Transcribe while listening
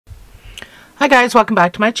Hi guys, welcome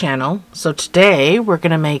back to my channel. So today we're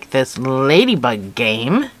going to make this Ladybug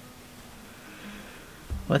game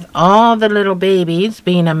with all the little babies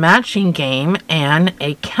being a matching game and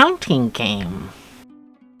a counting game.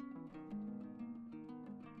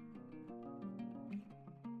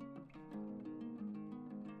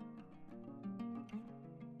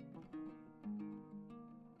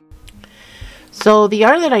 So the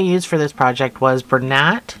yarn that I used for this project was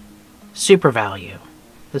Bernat Super Value.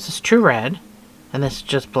 This is True Red, and this is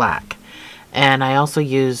just black. And I also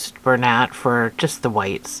used Bernat for just the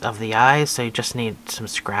whites of the eyes, so you just need some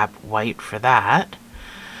scrap white for that.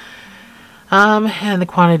 And the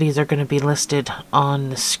quantities are going to be listed on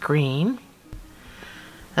the screen.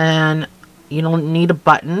 And you don't need a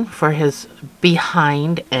button for his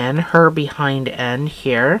behind end, her behind end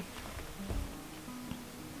here.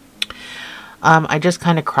 I just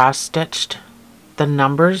kind of cross-stitched the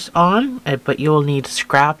numbers on, but you will need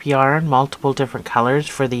scrap yarn, multiple different colors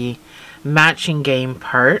for the matching game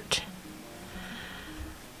part.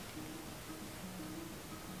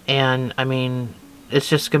 And I mean, it's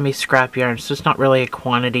just gonna be scrap yarn, so it's not really a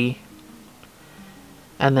quantity.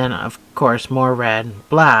 And then of course more red,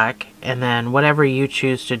 black, and then whatever you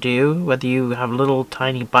choose to do, whether you have little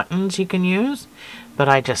tiny buttons you can use, but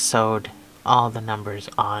I just sewed all the numbers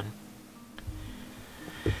on.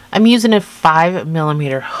 I'm using a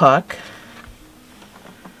 5mm hook,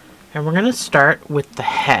 and we're going to start with the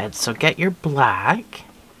head. So get your black.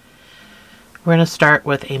 We're going to start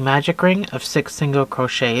with a magic ring of 6 single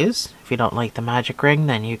crochets. If you don't like the magic ring,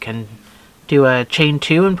 then you can do a chain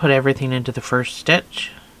 2 and put everything into the first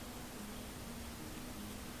stitch.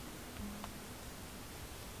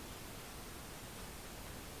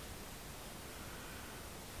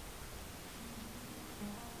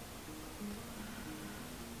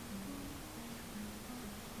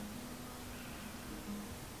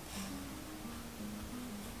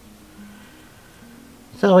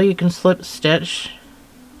 So you can slip stitch,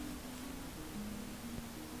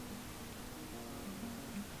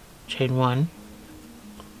 chain 1,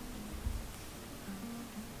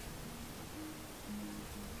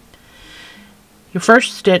 your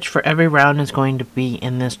first stitch for every round is going to be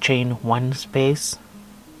in this chain 1 space.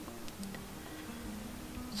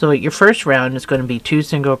 So your first round is going to be 2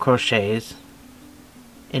 single crochets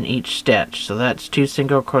in each stitch. So that's 2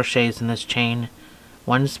 single crochets in this chain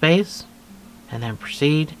 1 space. And then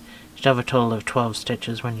proceed. You should have a total of 12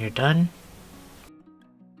 stitches when you're done.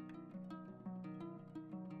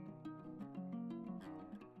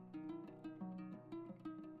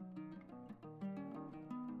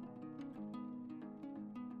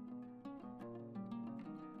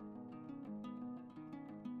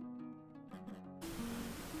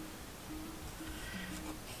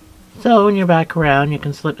 So when you're back around, you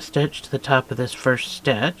can slip stitch to the top of this first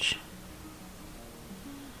stitch.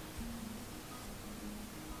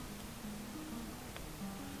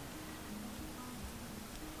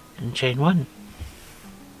 And chain 1.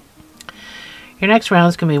 Your next round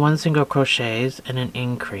is going to be 1 single crochets and an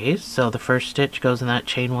increase. So the first stitch goes in that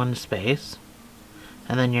chain 1 space,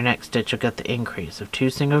 and then your next stitch will get the increase of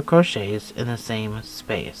 2 single crochets in the same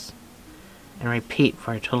space, and repeat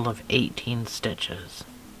for a total of 18 stitches.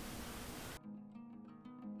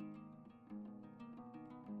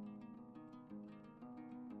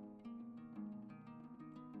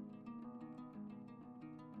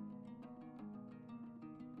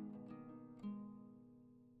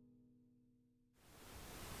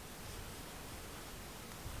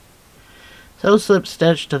 So slip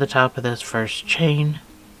stitch to the top of this first chain,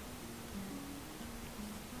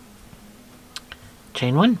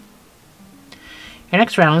 chain 1. Your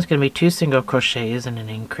next round is going to be 2 single crochets and an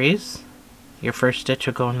increase. Your first stitch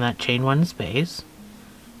will go in that chain 1 space,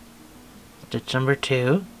 stitch number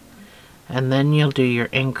 2, and then you'll do your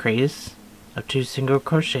increase of 2 single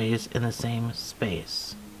crochets in the same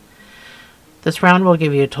space. This round will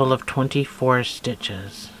give you a total of 24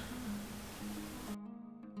 stitches.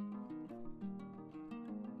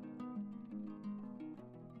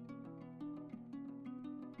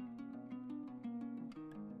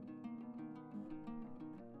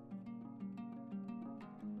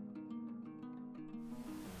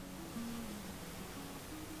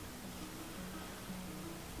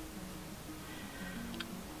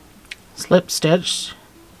 Slip stitch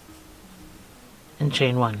and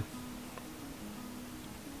chain 1.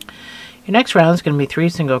 Your next round is going to be 3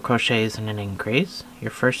 single crochets and an increase.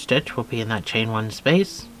 Your first stitch will be in that chain 1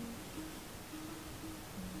 space.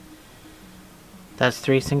 That's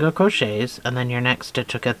 3 single crochets, and then your next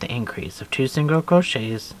stitch will get the increase of 2 single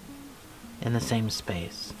crochets in the same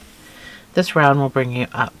space. This round will bring you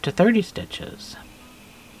up to 30 stitches.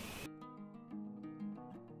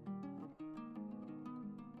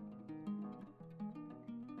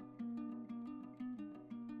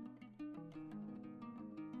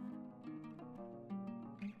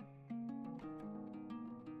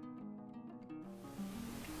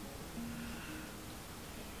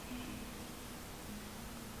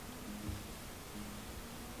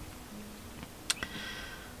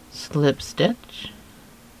 slip stitch,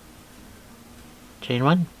 chain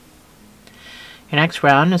 1. Your next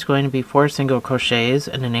round is going to be 4 single crochets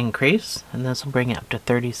and an increase, and this will bring it up to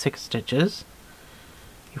 36 stitches.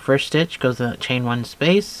 Your first stitch goes in that chain 1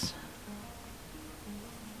 space.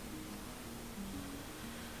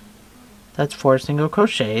 That's 4 single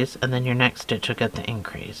crochets, and then your next stitch will get the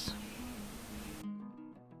increase.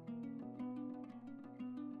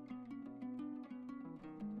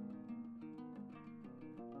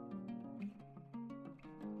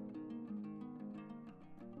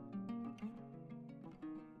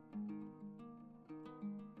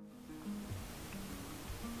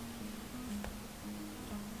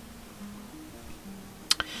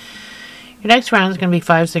 Your next round is going to be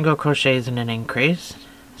 5 single crochets and an increase.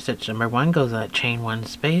 Stitch number 1 goes that chain 1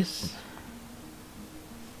 space.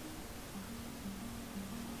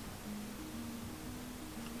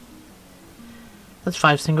 That's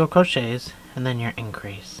 5 single crochets and then your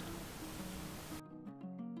increase.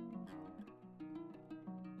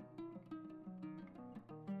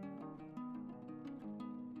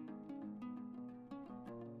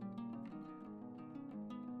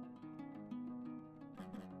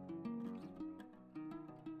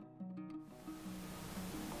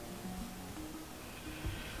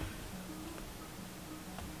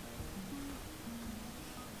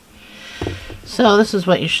 So this is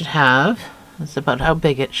what you should have. That's about how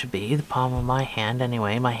big it should be, the palm of my hand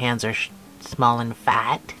anyway. My hands are small and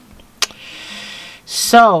fat.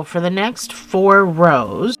 So for the next 4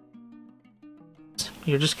 rows,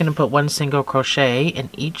 you're just going to put 1 single crochet in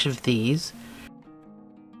each of these.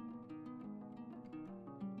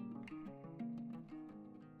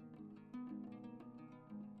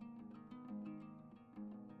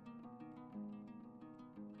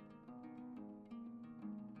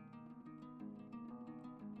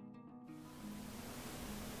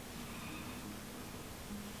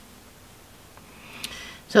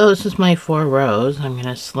 So this is my 4 rows. I'm going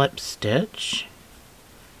to slip stitch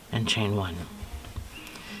and chain 1.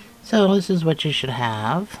 So this is what you should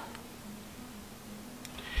have.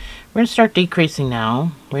 We're going to start decreasing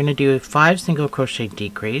now. We're going to do a 5 single crochet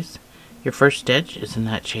decrease. Your first stitch is in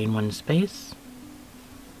that chain 1 space.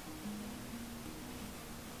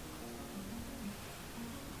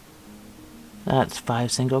 That's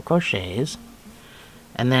 5 single crochets.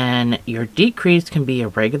 And then your decrease can be a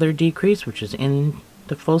regular decrease, which is in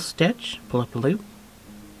the full stitch, pull up a loop.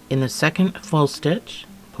 In the second full stitch,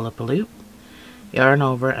 pull up a loop, yarn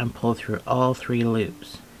over and pull through all 3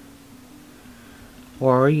 loops.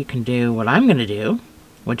 Or you can do what I'm going to do,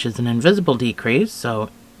 which is an invisible decrease. So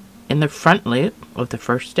in the front loop of the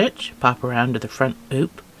first stitch, pop around to the front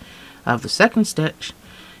loop of the second stitch,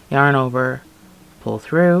 yarn over, pull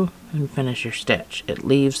through, and finish your stitch. It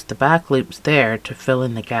leaves the back loops there to fill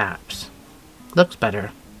in the gaps. Looks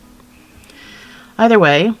better. Either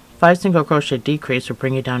way, 5 single crochet decrease will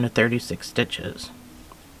bring you down to 36 stitches.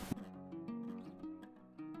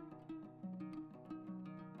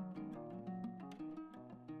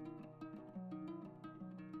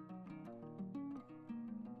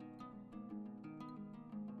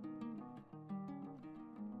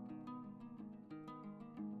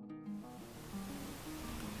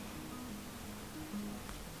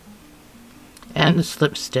 And the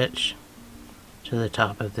slip stitch to the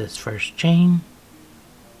top of this first chain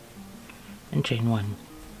and chain 1.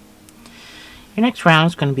 Your next round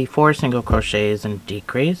is going to be 4 single crochets and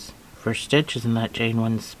decrease. First stitch is in that chain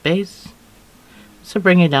 1 space. This will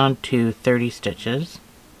bring you down to 30 stitches.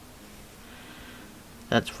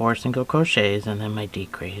 That's 4 single crochets and then my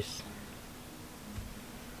decrease.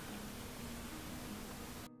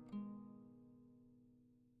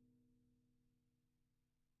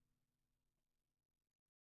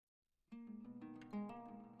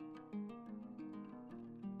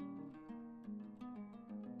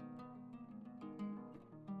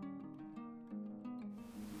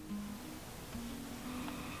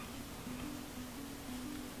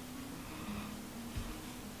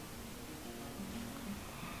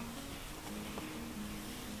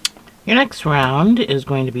 Your next round is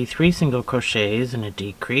going to be 3 single crochets and a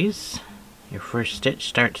decrease. Your first stitch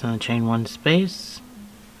starts in the chain 1 space.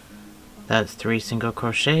 That's 3 single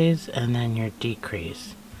crochets and then your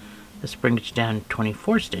decrease. This brings you down to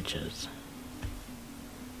 24 stitches.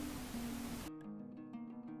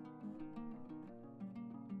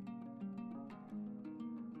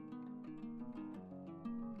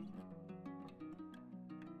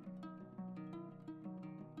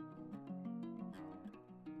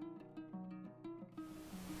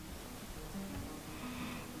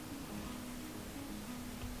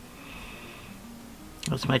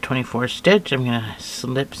 That's my 24 stitch. I'm going to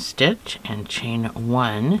slip stitch and chain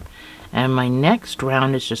 1. And my next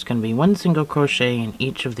round is just going to be 1 single crochet in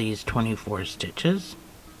each of these 24 stitches.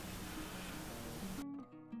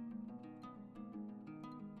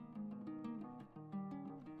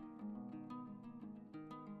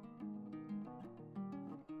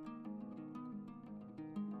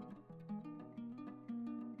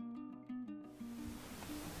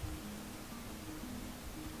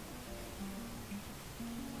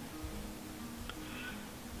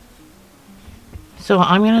 So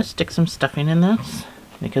I'm going to stick some stuffing in this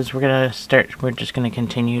because we're just going to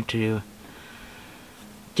continue to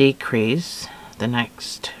decrease the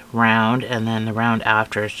next round, and then the round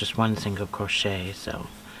after is just 1 single crochet. So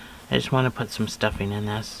I just want to put some stuffing in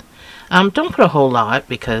this. Don't put a whole lot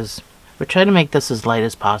because we're trying to make this as light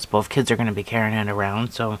as possible if kids are going to be carrying it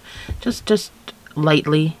around. So just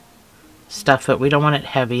lightly stuff it. We don't want it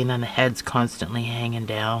heavy and then the head's constantly hanging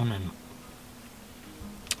down. And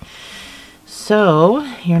so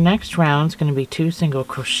your next round is going to be 2 single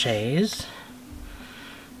crochets.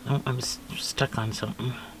 Oh, I'm stuck on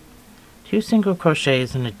something. 2 single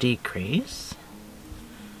crochets and a decrease.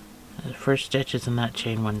 The first stitch is in that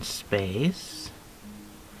chain 1 space.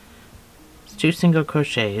 It's 2 single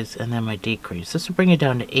crochets and then my decrease. This will bring it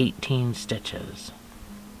down to 18 stitches.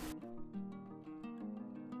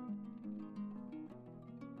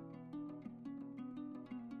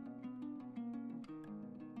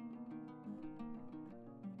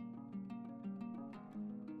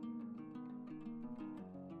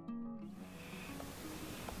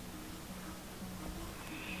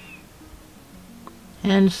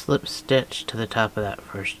 And slip stitch to the top of that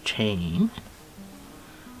first chain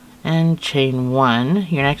and chain 1.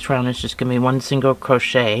 Your next round is just going to be 1 single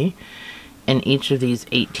crochet in each of these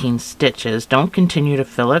 18 stitches. Don't continue to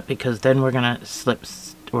fill it because then we're going to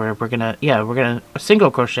we're going to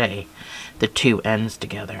single crochet the 2 ends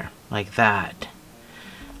together like that.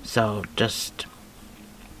 So just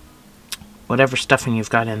whatever stuffing you've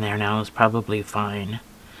got in there now is probably fine.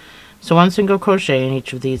 So 1 single crochet in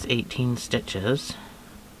each of these 18 stitches.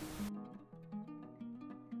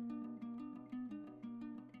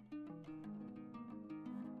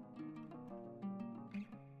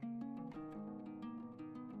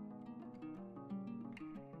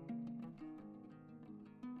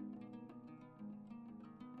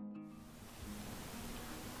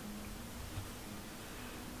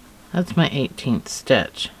 That's my 18th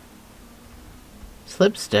stitch.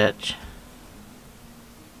 Slip stitch,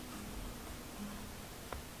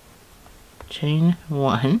 chain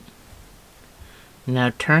 1.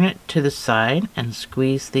 Now turn it to the side and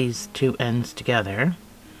squeeze these 2 ends together.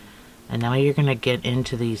 And now you're going to get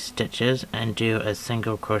into these stitches and do a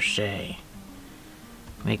single crochet,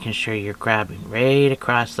 making sure you're grabbing right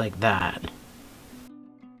across like that.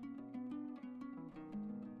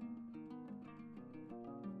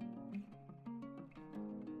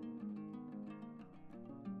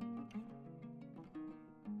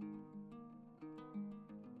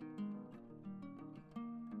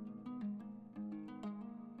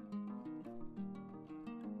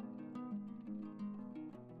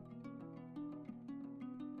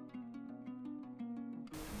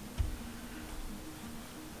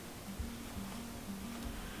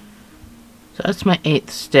 So that's my 8th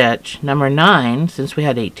stitch. Number 9, since we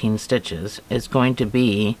had 18 stitches, is going to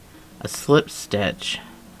be a slip stitch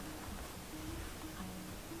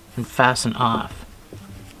and fasten off.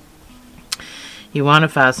 You want to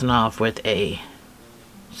fasten off with a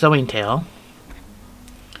sewing tail.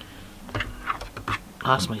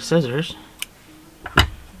 Lost my scissors.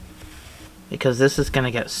 Because this is going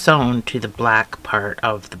to get sewn to the black part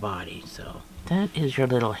of the body. So that is your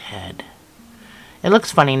little head. It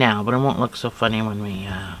looks funny now, but it won't look so funny when we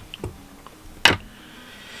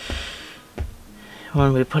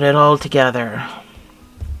put it all together.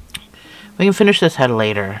 We can finish this head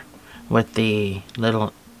later with the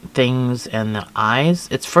little things and the eyes.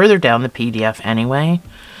 It's further down the PDF anyway,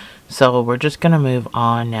 so we're just going to move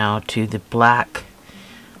on now to the black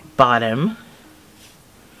bottom.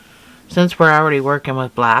 Since we're already working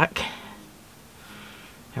with black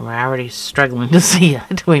and we're already struggling to see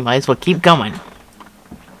it, we might as well keep going.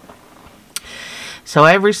 So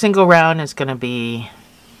every single round is going to be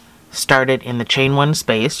started in the chain 1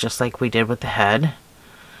 space, just like we did with the head.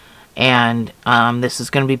 And this is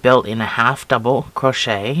going to be built in a half double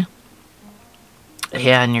crochet.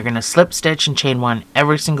 And you're going to slip stitch and chain 1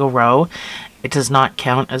 every single row. It does not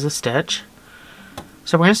count as a stitch.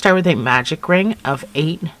 So we're going to start with a magic ring of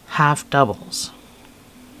 8 half doubles.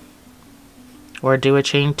 Or do a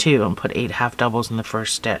chain 2 and put 8 half doubles in the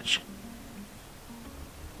first stitch.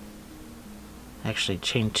 Actually,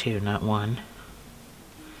 chain 2, not 1.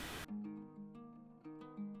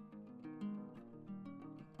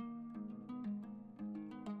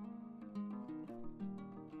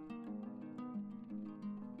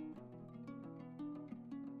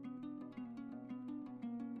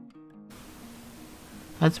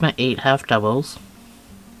 That's my 8 half doubles.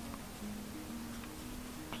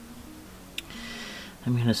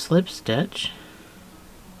 I'm going to slip stitch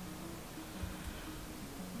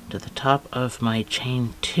to the top of my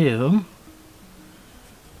chain 2,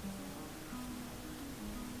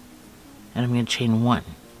 and I'm going to chain 1.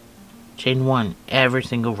 Chain 1 every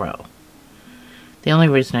single row. The only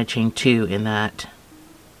reason I chained 2 in that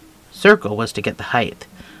circle was to get the height.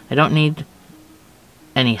 I don't need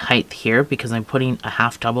any height here because I'm putting a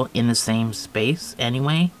half double in the same space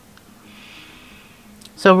anyway.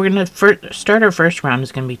 So we're going to start our first round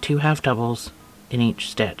is going to be 2 half doubles in each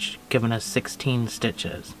stitch, giving us 16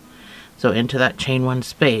 stitches. So into that chain 1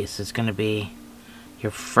 space is going to be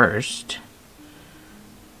your first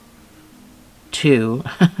 2,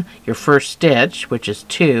 your first stitch, which is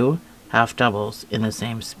 2 half doubles in the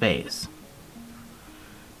same space.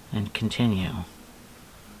 And continue.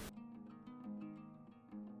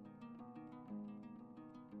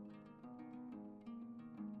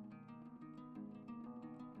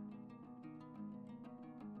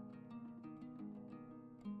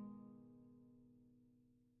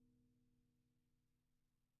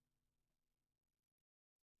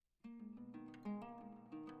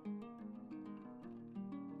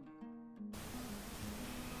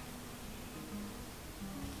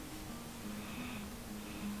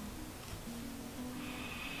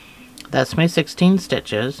 That's my 16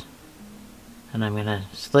 stitches, and I'm going to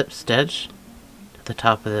slip stitch to the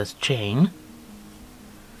top of this chain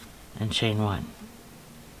and chain 1.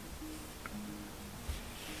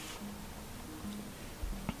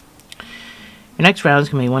 Your next round is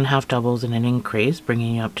going to be 1 half doubles and an increase,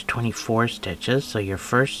 bringing you up to 24 stitches. So your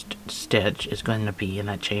first stitch is going to be in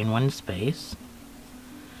that chain 1 space.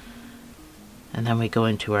 And then we go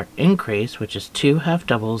into our increase, which is 2 half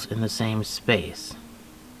doubles in the same space.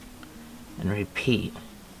 And repeat.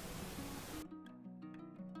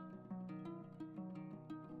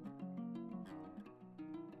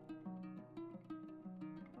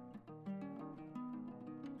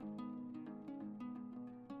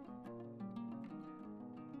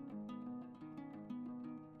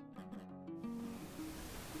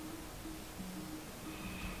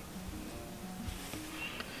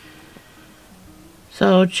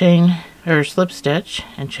 So chain or slip stitch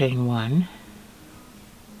and chain 1.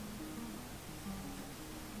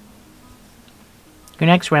 Your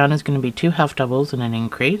next round is going to be 2 half doubles and an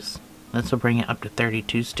increase. This will bring it up to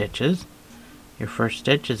 32 stitches. Your first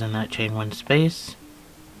stitch is in that chain 1 space.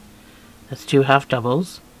 That's 2 half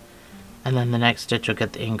doubles. And then the next stitch will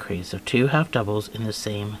get the increase of 2 half doubles in the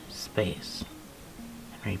same space.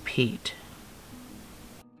 And repeat.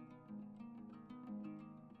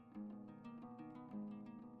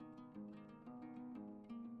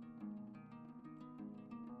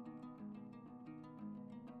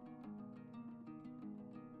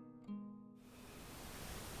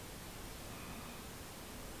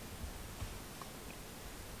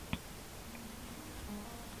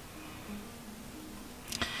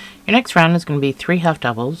 Your next round is going to be 3 half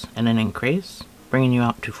doubles and an increase, bringing you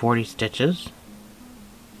up to 40 stitches.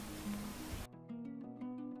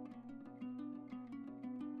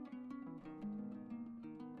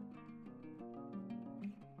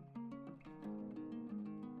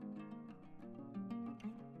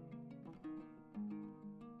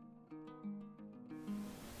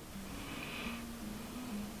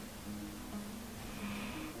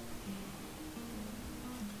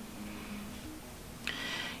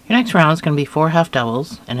 Your next round is going to be 4 half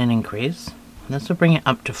doubles and an increase. And this will bring it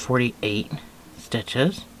up to 48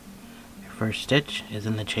 stitches. Your first stitch is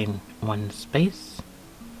in the chain 1 space.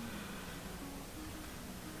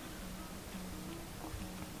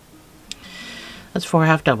 That's 4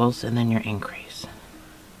 half doubles and then your increase.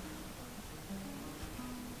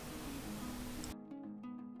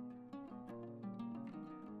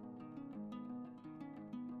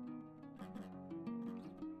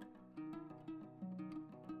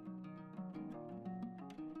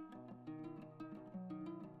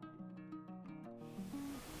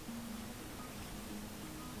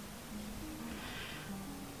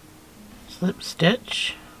 Slip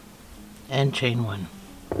stitch and chain 1.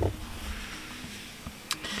 Your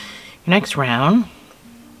next round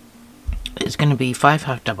is going to be 5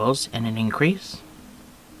 half doubles and an increase.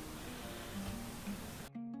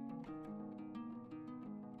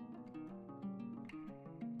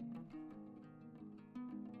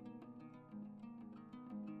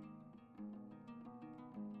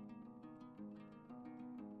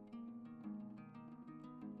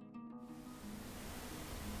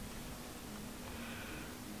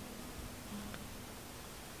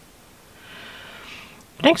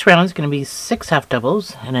 Next round is going to be 6 half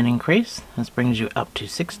doubles and an increase. This brings you up to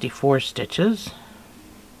 64 stitches.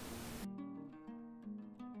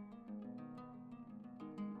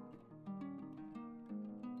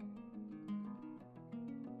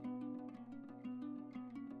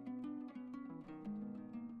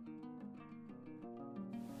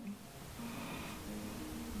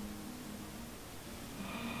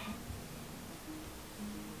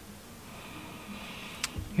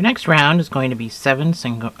 Your next round is going to be 7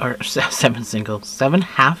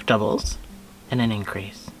 half doubles and an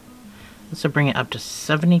increase. This will bring it up to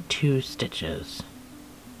 72 stitches.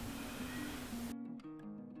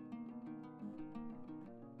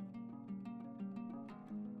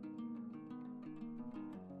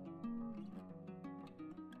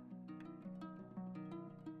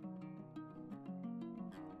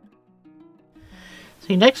 So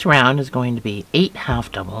your next round is going to be 8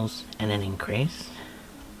 half doubles and an increase.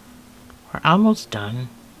 We're almost done.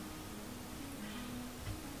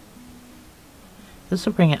 This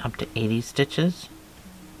will bring it up to 80 stitches.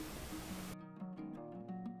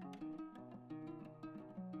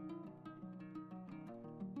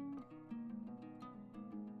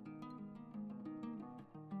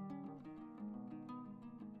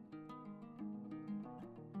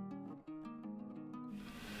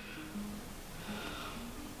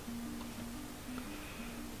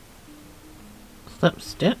 Slip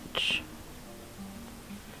stitch.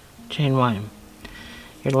 Chain 1.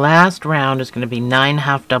 Your last round is going to be 9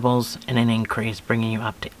 half doubles and an increase, bringing you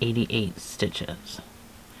up to 88 stitches.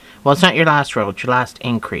 Well, it's not your last row, it's your last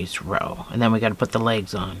increase row. And then we got to put the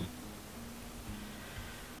legs on.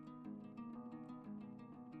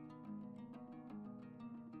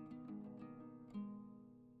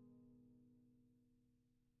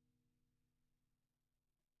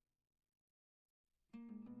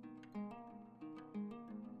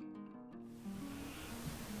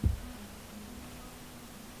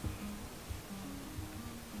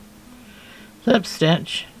 Slip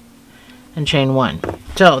stitch and chain 1.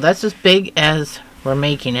 So that's as big as we're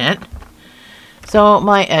making it. So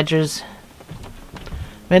my edges,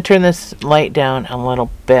 I'm going to turn this light down a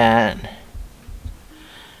little bit.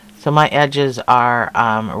 So my edges are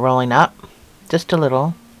rolling up just a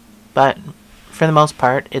little, but for the most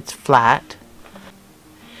part it's flat.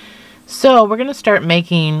 So we're going to start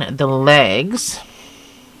making the legs.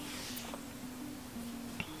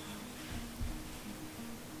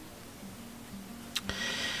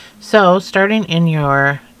 So, starting in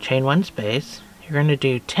your chain 1 space, you're going to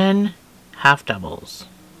do 10 half doubles.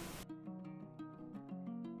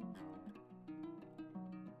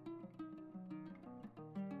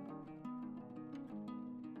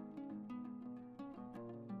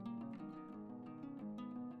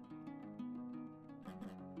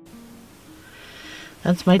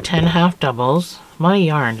 That's my 10 half doubles. My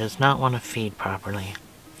yarn does not want to feed properly.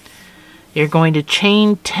 You're going to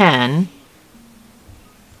chain 10.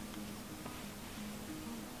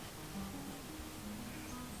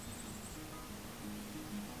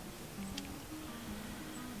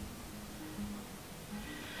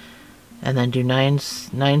 And then do 9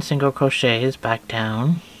 single crochets back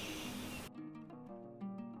down.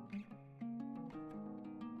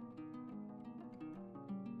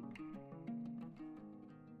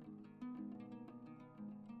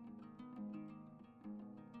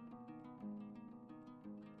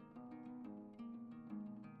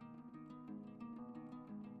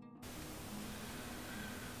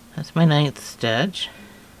 That's my 9th stitch.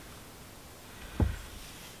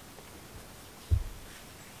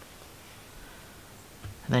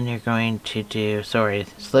 Then you're going to do,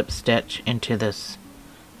 slip stitch into this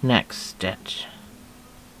next stitch.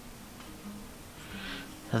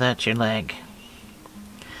 So that's your leg.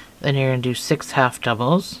 Then you're going to do 6 half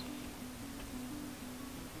doubles.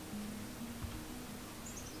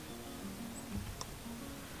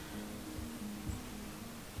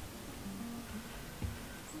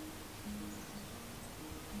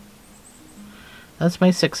 That's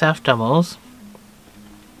my 6 half doubles.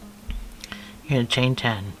 You're going to chain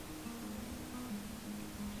 10.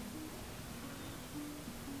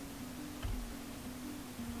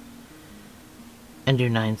 And do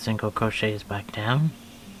 9 single crochets back down.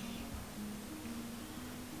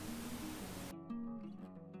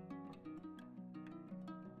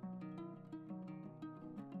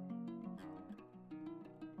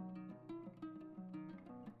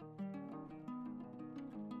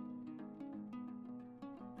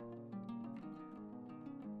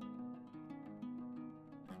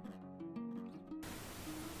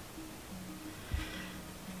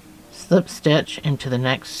 Slip stitch into the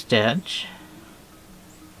next stitch.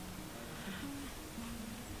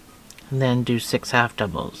 and then do 6 half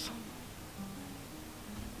doubles.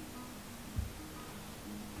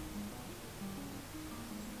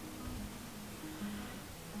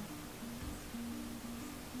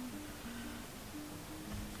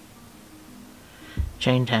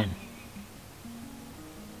 Chain 10.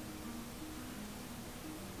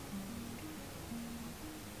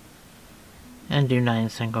 And do 9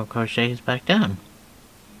 single crochets back down.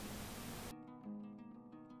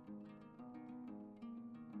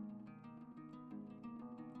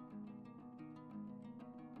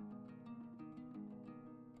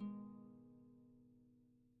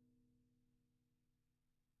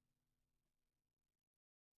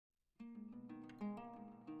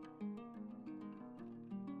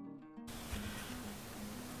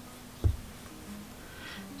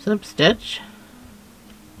 Slip stitch.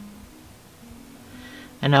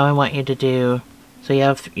 And now I want you to do, so you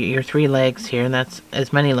have your 3 legs here, and that's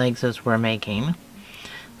as many legs as we're making.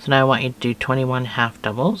 So now I want you to do 21 half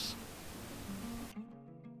doubles.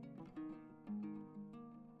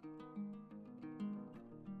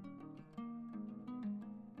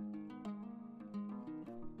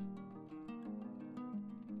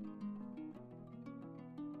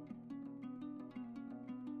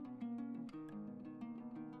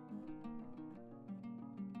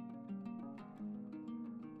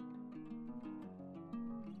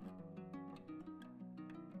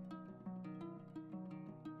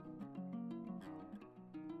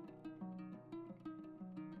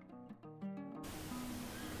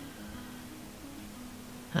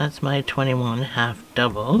 That's my 21 half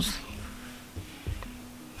doubles.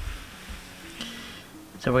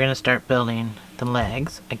 So we're going to start building the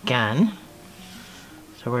legs again.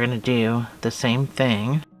 So we're going to do the same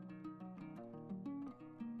thing.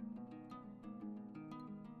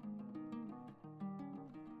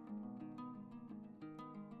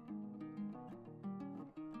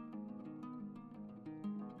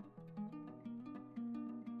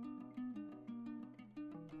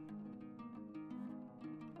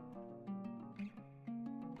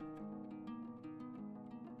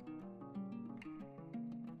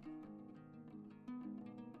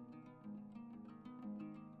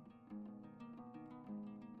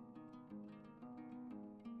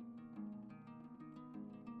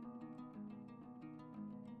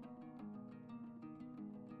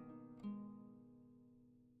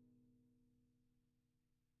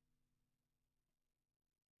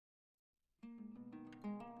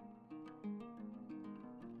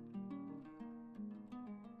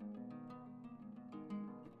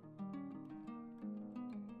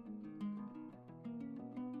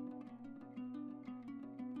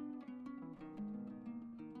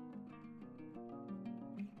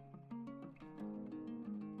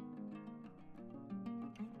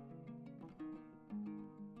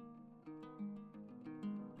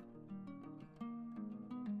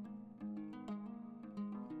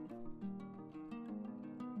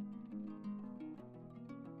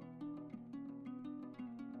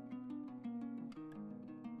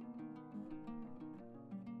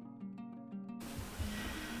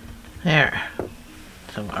 There.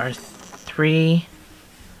 So our 3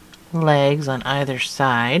 legs on either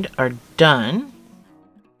side are done.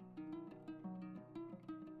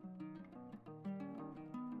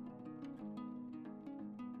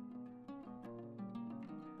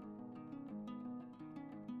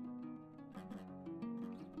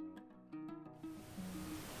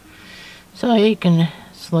 So you can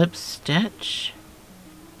slip stitch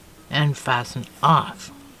and fasten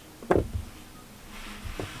off.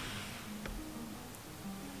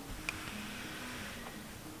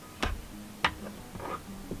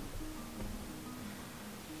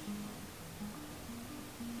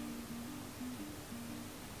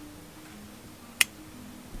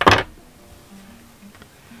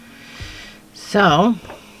 So,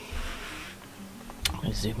 let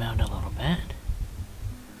me zoom out a little bit.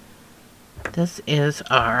 This is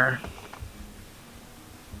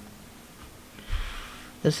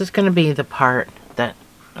going to be the part that,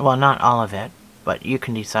 well, not all of it, but you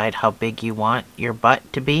can decide how big you want your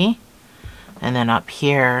butt to be. And then up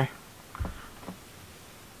here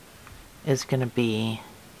is going to be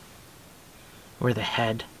where the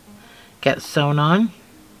head gets sewn on.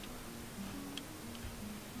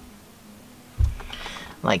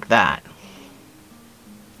 Like that.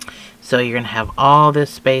 So you're going to have all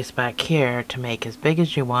this space back here to make as big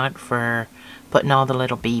as you want for putting all the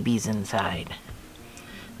little babies inside.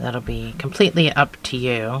 That'll be completely up to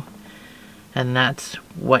you. And that's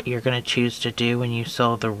what you're going to choose to do when you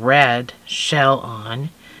sew the red shell on,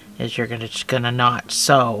 is you're just going to not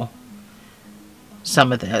sew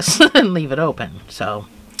some of this and leave it open. So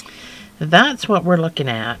That's what we're looking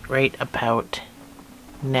at right about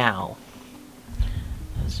now.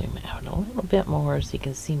 I'll zoom out a little bit more so you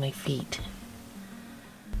can see my feet.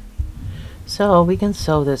 So we can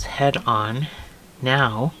sew this head on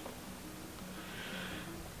now.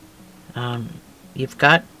 You've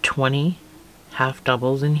got 20 half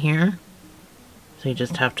doubles in here, so you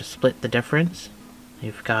just have to split the difference.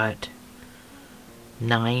 You've got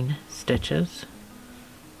 9 stitches.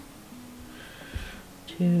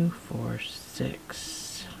 2, 4,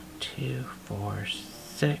 6, 2, 4,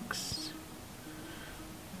 6.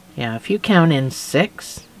 Yeah, if you count in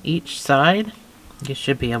 6 each side, you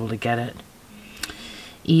should be able to get it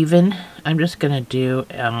even. I'm just gonna do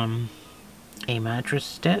a mattress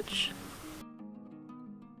stitch.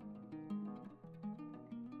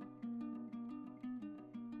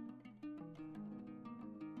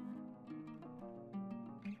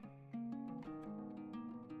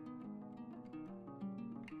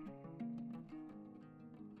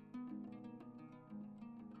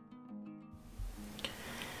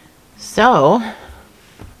 So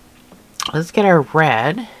let's get our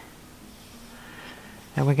red,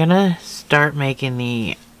 and we're gonna start making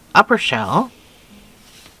the upper shell.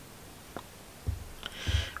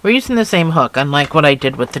 We're using the same hook, unlike what I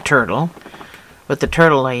did with the turtle. With the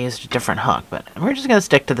turtle I used a different hook, but we're just gonna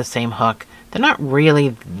stick to the same hook. They're not really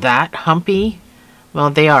that humpy. Well,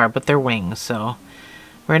 they are, but they're wings, so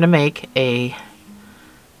we're gonna make a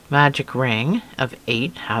magic ring of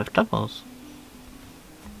 8 half doubles.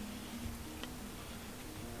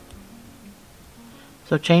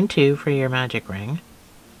 So chain 2 for your magic ring.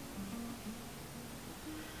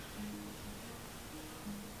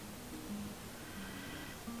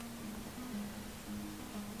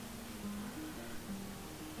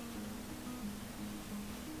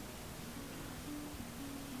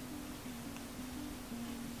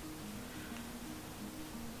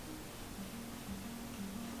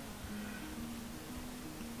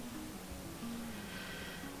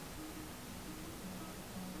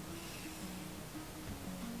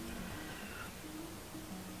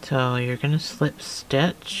 So you're going to slip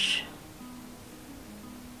stitch.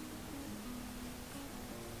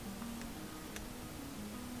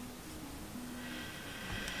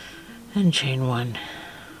 And chain 1.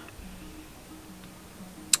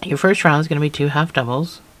 Your first round is going to be 2 half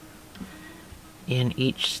doubles in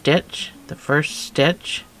each stitch. The first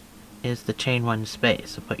stitch is the chain 1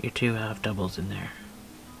 space, so put your 2 half doubles in there.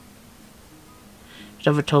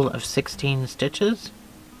 You have a total of 16 stitches.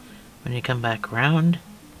 When you come back around,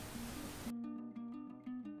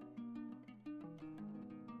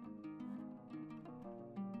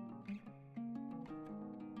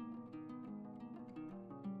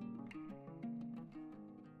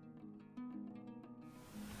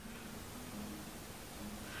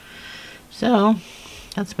 so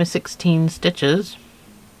that's my 16 stitches.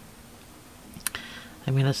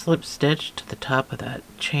 I'm going to slip stitch to the top of that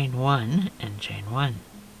chain 1 and chain 1.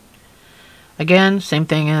 Again, same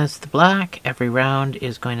thing as the black. Every round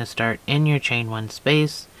is going to start in your chain 1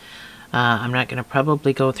 space. I'm not going to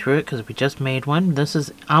probably go through it because we just made one. This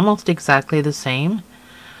is almost exactly the same,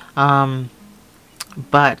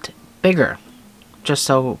 but bigger, just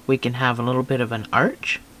so we can have a little bit of an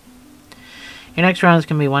arch. Your next round is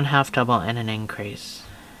going to be 1 half double and an increase.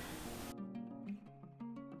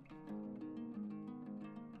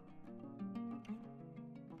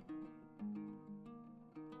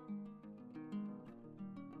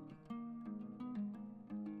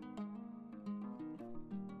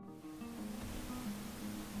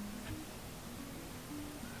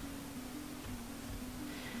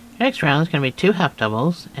 Your next round is going to be 2 half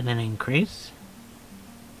doubles and an increase.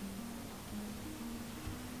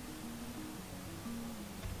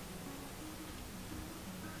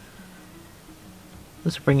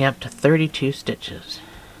 This will bring you up to 32 stitches.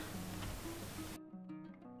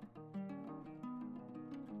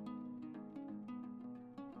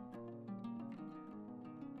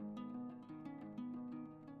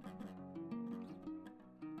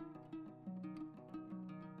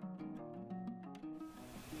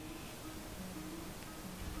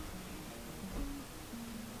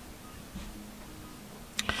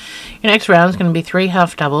 Your next round is going to be 3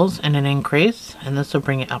 half doubles and an increase, and this will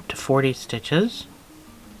bring it up to 40 stitches.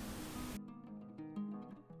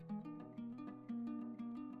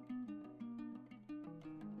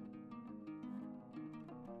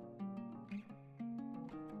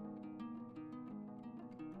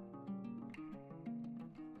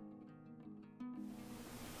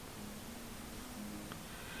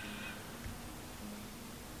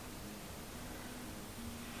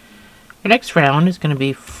 Your next round is going to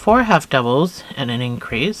be 4 half doubles and an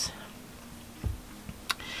increase.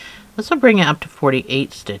 This will bring it up to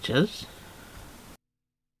 48 stitches.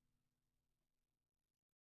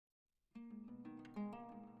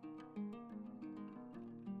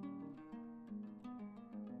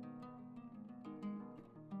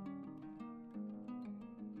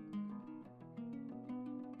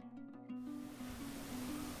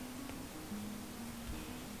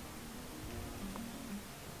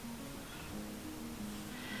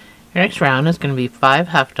 Your next round is going to be 5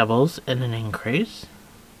 half doubles and an increase.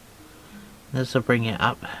 This will bring it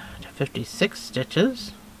up to 56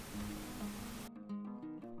 stitches.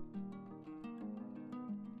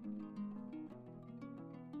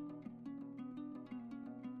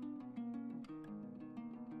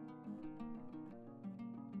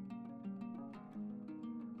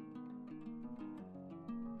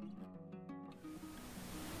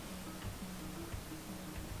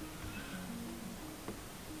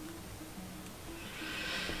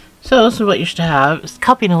 So this is what you should have. It's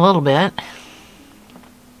cupping a little bit.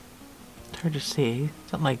 It's hard to see.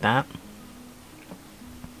 Something like that.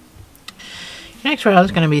 Your next round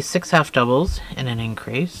is going to be 6 half doubles and an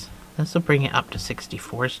increase. This will bring it up to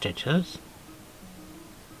 64 stitches.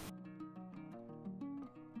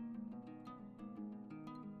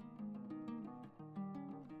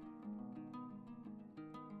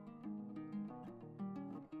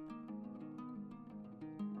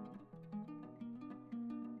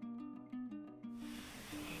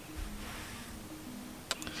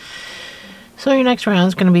 So your next round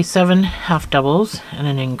is going to be 7 half doubles and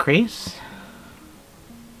an increase.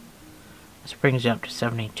 This brings you up to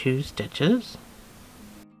 72 stitches.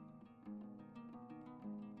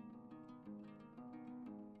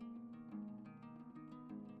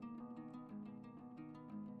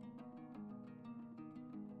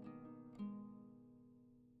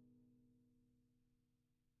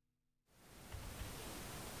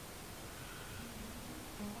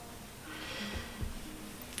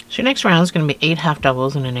 So your next round is going to be 8 half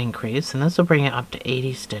doubles and an increase, and this will bring it up to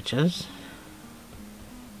 80 stitches.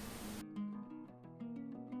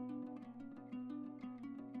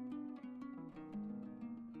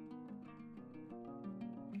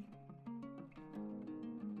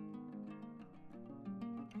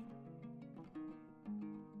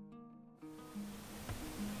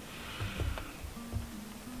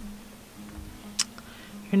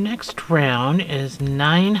 Your next round is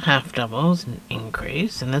 9 half doubles and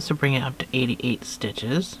increase, and this will bring it up to 88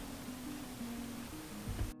 stitches.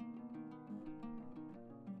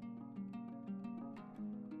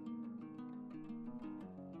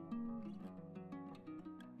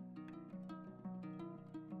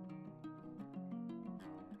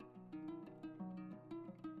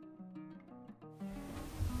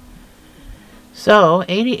 So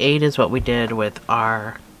 88 is what we did with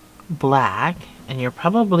our black, and you're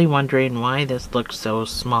probably wondering why this looks so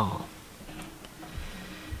small.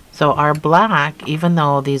 So our black, even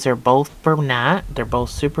though these are both Bernat, they're both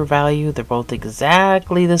Super Value, they're both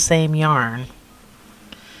exactly the same yarn,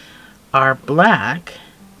 our black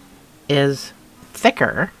is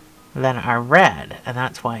thicker than our red, and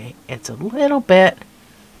that's why it's a little bit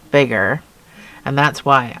bigger, and that's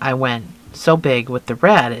why I went so big with the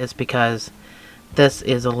red, is because this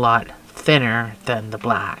is a lot thinner than the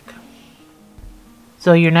black.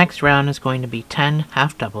 So your next round is going to be 10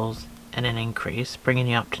 half doubles and an increase, bringing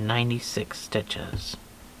you up to 96 stitches.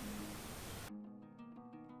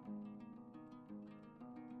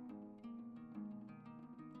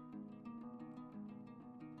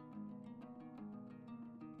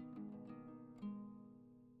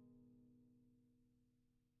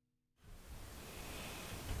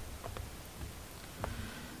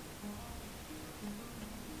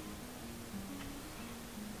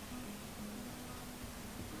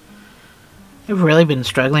 I've really been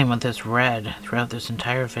struggling with this red throughout this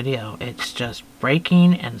entire video. It's just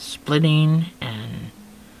breaking and splitting, and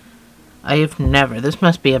this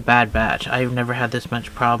must be a bad batch. I've never had this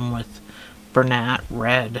much problem with Bernat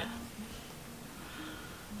red.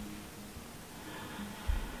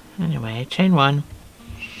 Anyway, chain 1.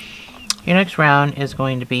 Your next round is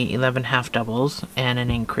going to be 11 half doubles and an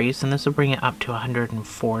increase, and this will bring it up to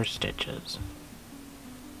 104 stitches.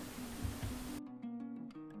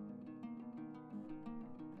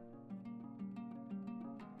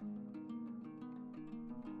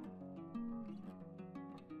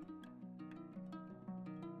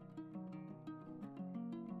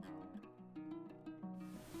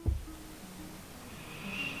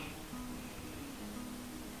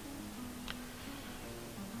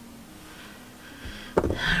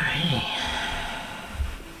 Alrighty.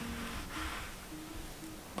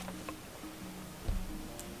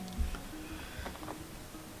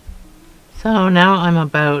 So now I'm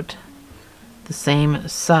about the same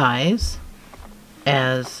size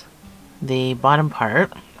as the bottom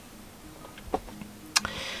part.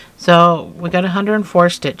 So we got 104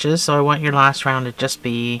 stitches, so I want your last round to just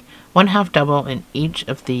be 1/2 double in each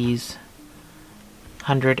of these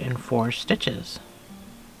 104 stitches.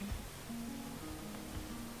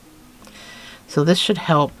 So this should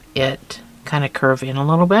help it kind of curve in a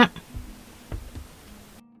little bit.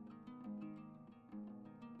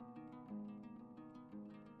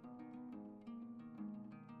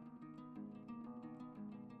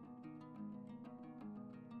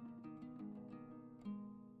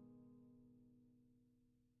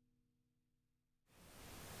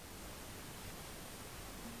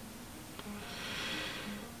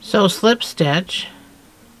 So slip stitch,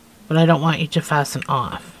 but I don't want you to fasten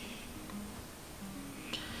off.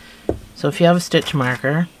 So if you have a stitch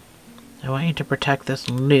marker, I want you to protect this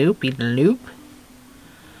loop,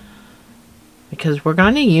 because we're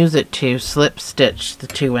going to use it to slip stitch the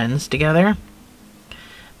two ends together.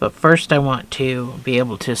 But first I want to be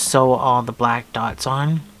able to sew all the black dots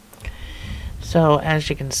on. So as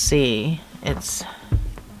you can see, it's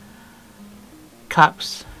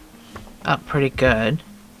cups up pretty good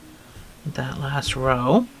with that last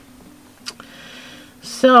row.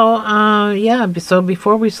 So yeah, so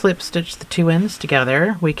before we slip stitch the two ends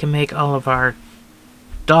together, we can make all of our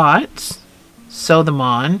dots, sew them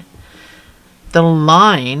on. The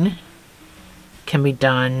line can be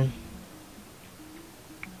done.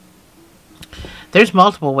 There's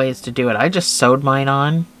multiple ways to do it. I just sewed mine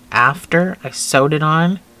on after I sewed it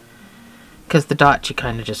on, because the dots you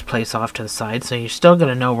kind of just place off to the side, so you're still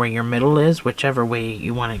going to know where your middle is, whichever way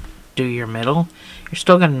you want to do your middle. You're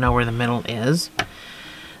still going to know where the middle is.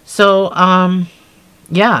 So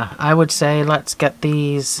yeah, I would say let's get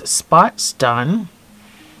these spots done,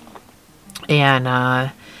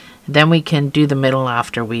 and then we can do the middle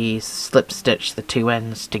after we slip stitch the two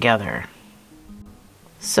ends together.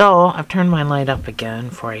 So I've turned my light up again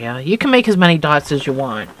for you. You can make as many dots as you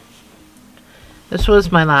want. This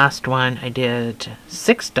was my last one. I did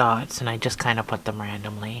 6 dots and I just kind of put them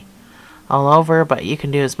randomly all over, but you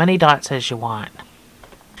can do as many dots as you want.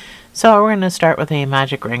 So we're going to start with a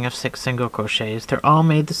magic ring of 6 single crochets. They're all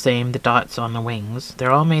made the same, the dots on the wings.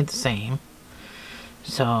 They're all made the same.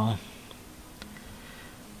 So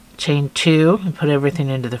chain 2 and put everything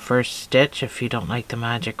into the first stitch if you don't like the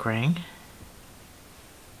magic ring.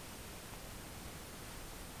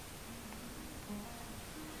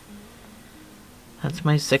 That's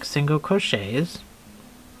my 6 single crochets.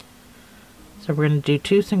 So we're going to do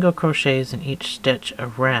 2 single crochets in each stitch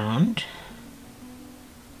around.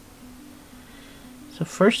 So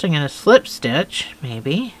first I'm going to slip stitch,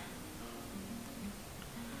 maybe.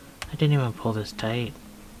 I didn't even pull this tight.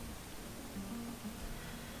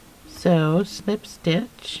 So slip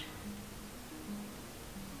stitch.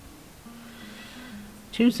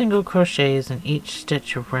 2 single crochets in each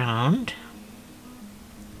stitch around,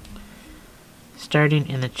 starting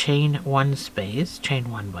in the chain 1 space.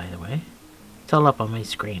 Chain 1, by the way. It's all up on my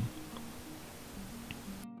screen.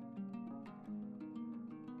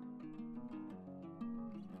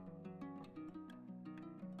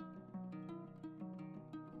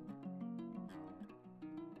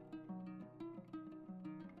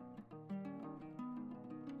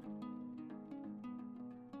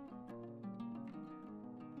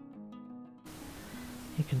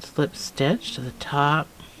 You can slip stitch to the top.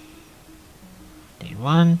 Chain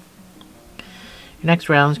 1. Your next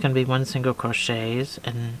round is going to be 1 single crochets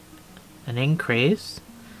and an increase.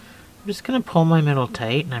 I'm just going to pull my middle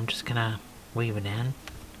tight and I'm just going to weave it in.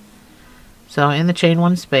 So in the chain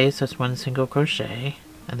 1 space, that's 1 single crochet,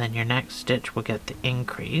 and then your next stitch will get the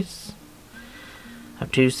increase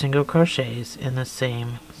of 2 single crochets in the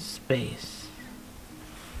same space.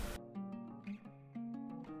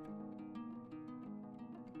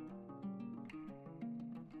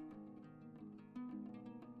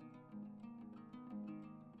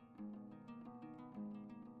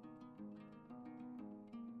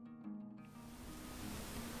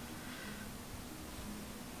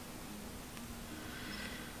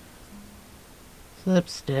 Slip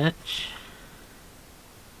stitch,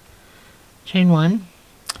 chain 1,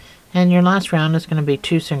 and your last round is going to be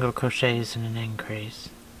 2 single crochets and an increase.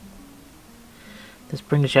 This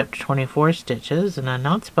brings you up to 24 stitches, and then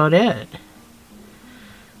that's about it.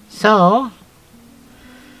 So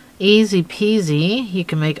easy peasy. You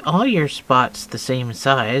can make all your spots the same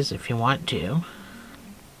size if you want to.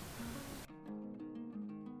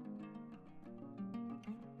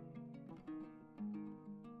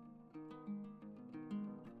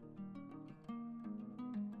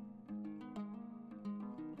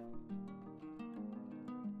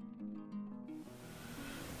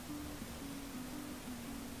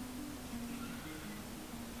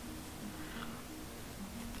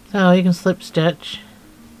 So you can slip stitch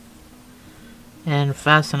and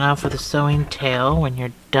fasten off with a sewing tail when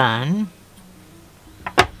you're done.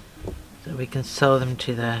 So we can sew them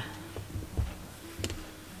to the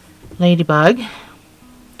Ladybug.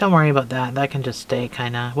 Don't worry about that. That can just stay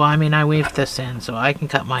kind of... Well, I mean, I weaved this in, so I can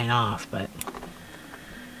cut mine off, but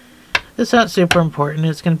it's not super important.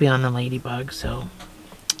 It's going to be on the Ladybug, so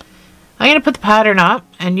I'm going to put the pattern up,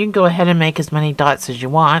 and you can go ahead and make as many dots as you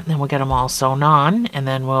want. Then we'll get them all sewn on, and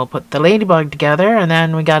then we'll put the Ladybug together, and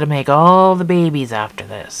then we got to make all the babies after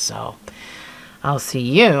this. So I'll see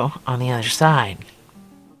you on the other side.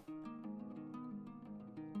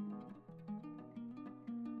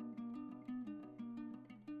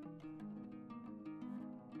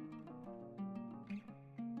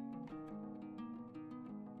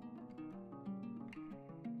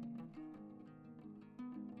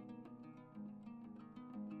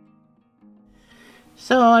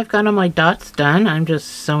 So I've got all my dots done. I'm just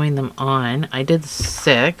sewing them on. I did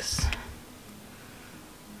 6.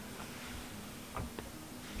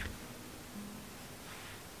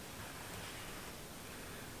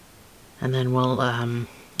 And then we'll,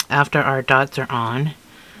 after our dots are on,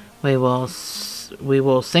 we will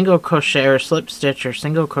single crochet or slip stitch or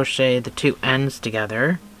single crochet the 2 ends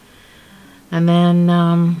together. And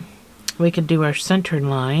then we can do our center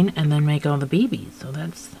line and then make all the babies. So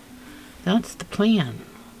that's the plan.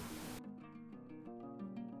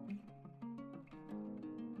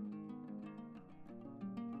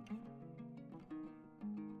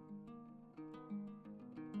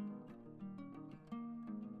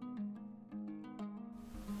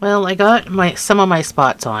 Well, I got some of my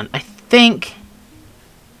spots on. I think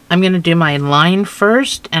I'm going to do my line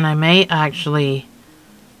first, and I may actually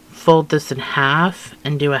fold this in half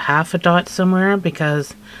and do a half a dot somewhere,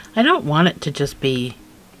 because I don't want it to just be,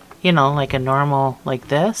 you know, like a normal like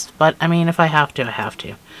this. But I mean, if I have to, I have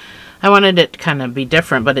to. I wanted it to kind of be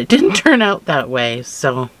different, but it didn't turn out that way.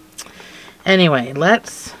 So anyway,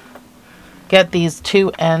 let's get these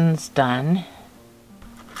 2 ends done.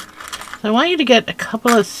 So I want you to get a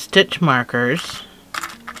couple of stitch markers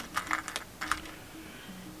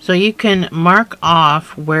so you can mark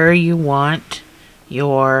off where you want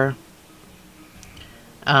your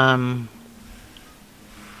butt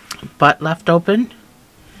left open.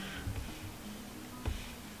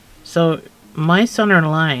 So my center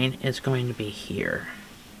line is going to be here.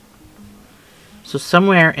 So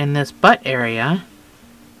somewhere in this butt area,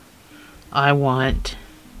 I want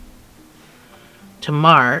to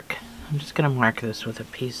mark. I'm just going to mark this with a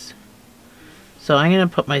piece. So I'm going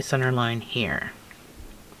to put my center line here.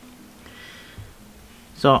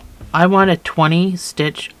 So I want a 20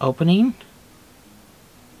 stitch opening.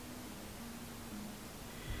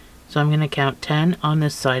 So I'm going to count 10 on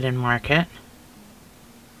this side and mark it.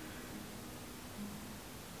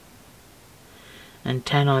 And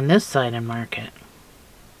 10 on this side and mark it.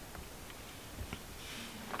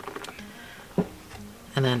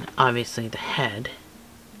 And then obviously the head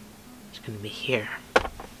is going to be here.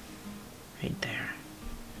 Right there.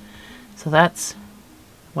 So that's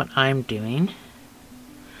what I'm doing.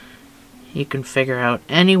 You can figure out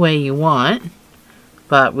any way you want,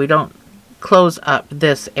 but we don't close up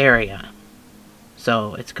this area.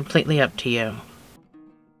 So it's completely up to you.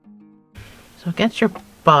 So against your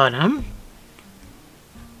bottom,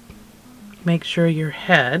 make sure your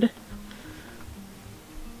head,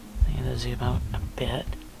 I'm going to zoom out a bit,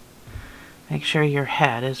 make sure your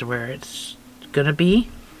head is where it's going to be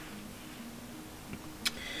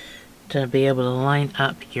be able to line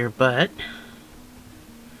up your butt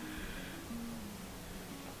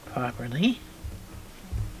properly.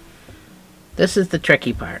 This is the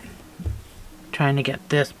tricky part, trying to get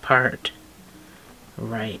this part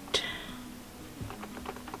right.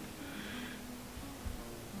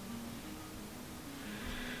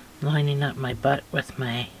 Lining up my butt with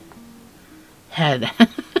my head.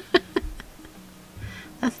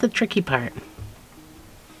 That's the tricky part.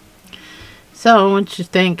 So once you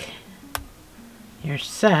think you're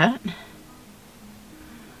set,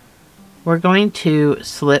 we're going to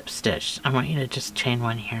slip stitch. I want you to just chain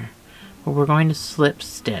one here. But we're going to slip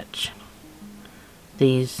stitch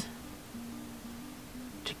these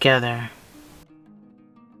together.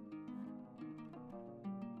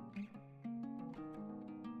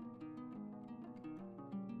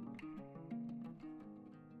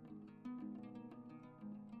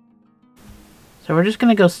 So we're just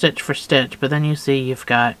going to go stitch for stitch, but then you see you've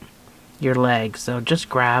got your leg. So just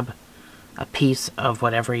grab a piece of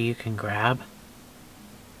whatever you can grab.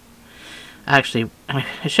 Actually, I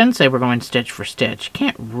shouldn't say we're going stitch for stitch. You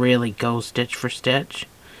can't really go stitch for stitch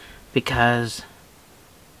because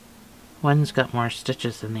One's got more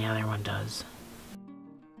stitches than the other one does.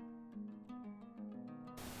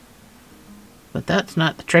 But that's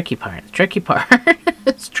not the tricky part. The tricky part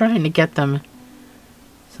is trying to get them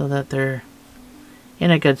so that they're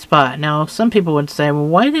in a good spot. Now, some people would say, well,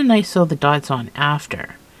 why didn't I sew the dots on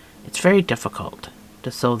after? It's very difficult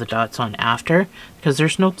to sew the dots on after because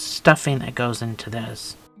there's no stuffing that goes into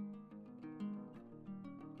this.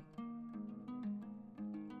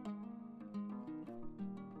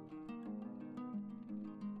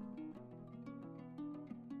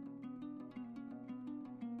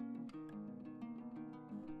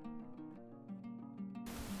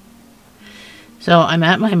 So I'm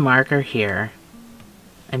at my marker here.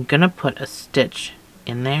 I'm gonna put a stitch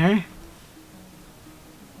in there.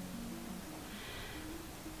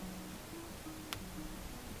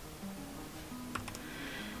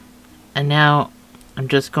 And now I'm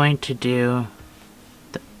just going to do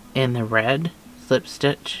in the red slip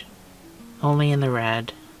stitch, only in the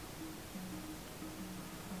red.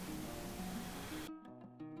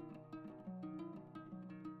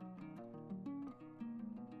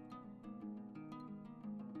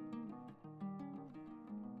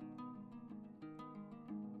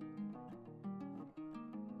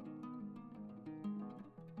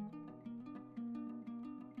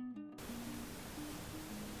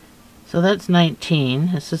 So that's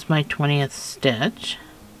 19. This is my 20th stitch.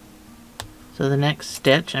 So the next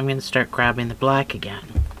stitch, I'm going to start grabbing the black again.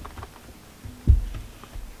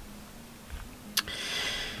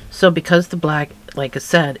 So because the black, like I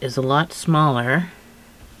said, is a lot smaller,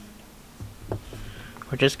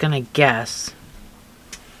 we're just going to guess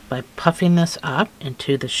by puffing this up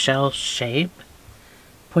into the shell shape,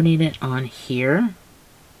 putting it on here,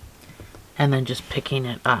 and then just picking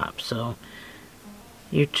it up. So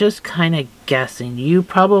you're just kind of guessing. You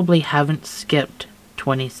probably haven't skipped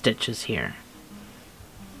 20 stitches here.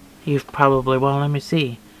 You've probably, well, let me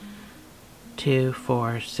see. 2,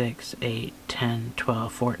 4, 6, 8, 10,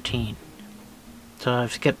 12, 14. So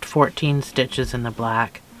I've skipped 14 stitches in the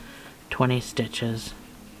black, 20 stitches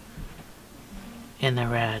in the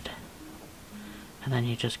red. And then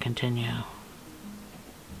you just continue.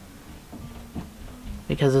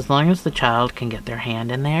 Because as long as the child can get their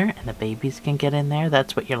hand in there and the babies can get in there,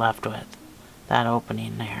 that's what you're left with. That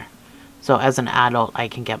opening there. So as an adult, I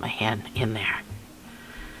can get my hand in there.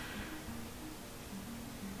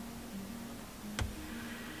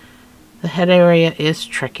 The head area is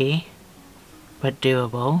tricky, but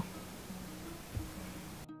doable.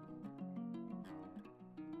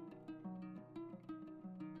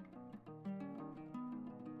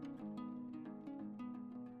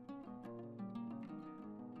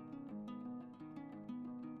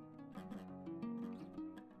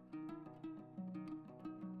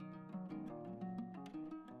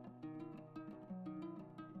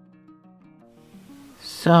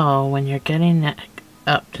 So when you're getting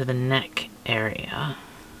up to the neck area,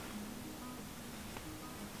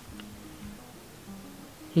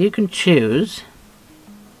 you can choose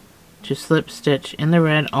to slip stitch in the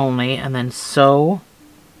red only and then sew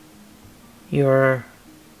your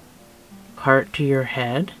part to your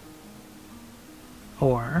head,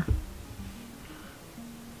 or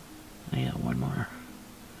I got one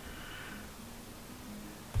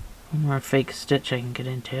more fake stitch I can get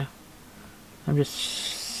into. I'm just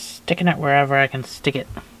sticking it wherever I can stick it.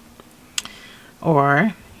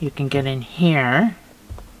 Or you can get in here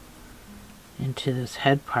into this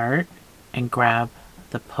head part and grab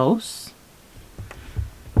the posts.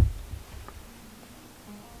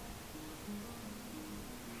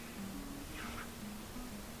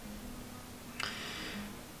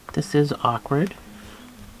 This is awkward.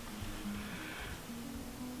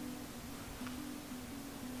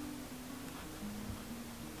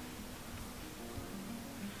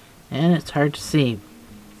 And it's hard to see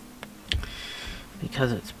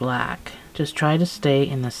because it's black. Just try to stay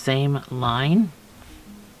in the same line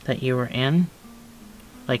that you were in,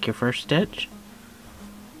 like your first stitch.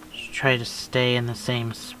 Just try to stay in the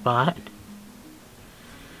same spot.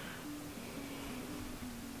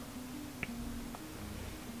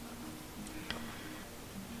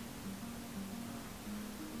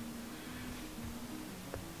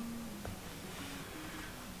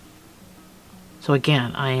 So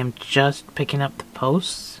again, I am just picking up the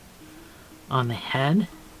posts on the head.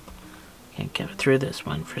 Can't get through this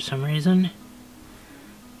one for some reason.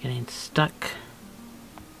 Getting stuck.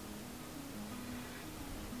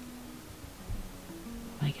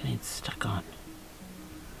 What am I getting stuck on?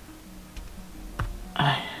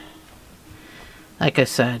 Like I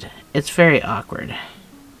said, it's very awkward.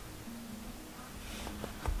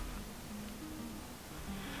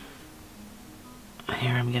 I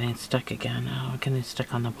here I'm getting stuck again. Oh, I'm getting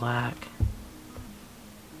stuck on the black.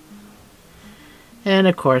 And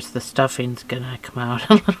of course the stuffing's gonna come out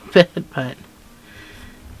a little bit, but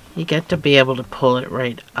you get to be able to pull it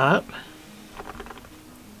right up,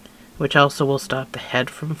 which also will stop the head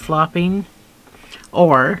from flopping.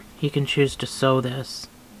 Or you can choose to sew this,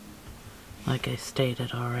 like I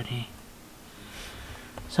stated already.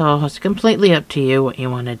 So it's completely up to you what you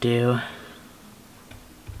want to do.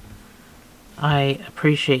 I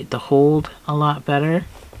appreciate the hold a lot better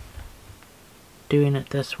doing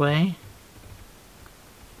it this way.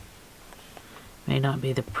 May not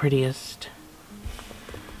be the prettiest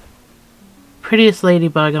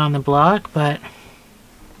ladybug on the block, but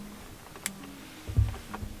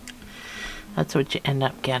that's what you end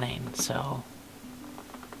up getting, so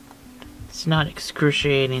it's not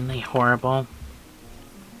excruciatingly horrible.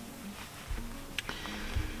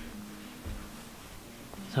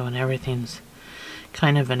 So when everything's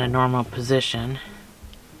kind of in a normal position,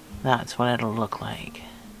 that's what it'll look like.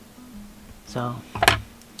 So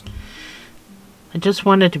I just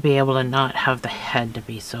wanted to be able to not have the head to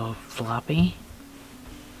be so floppy.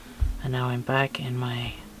 And now I'm back in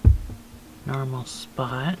my normal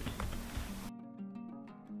spot.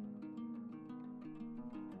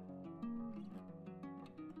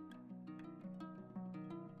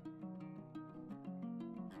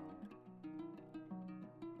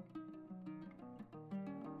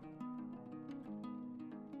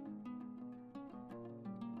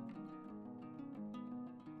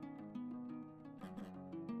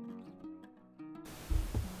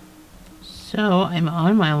 So I'm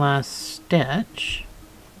on my last stitch,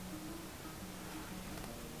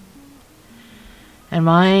 and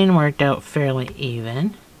mine worked out fairly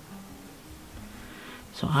even,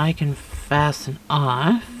 so I can fasten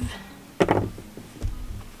off.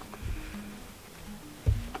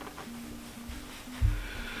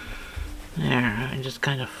 There, I just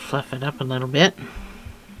kind of fluff it up a little bit.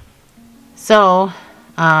 So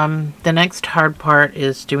the next hard part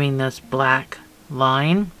is doing this black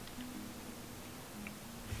line.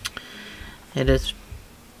 It is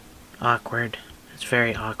awkward. It's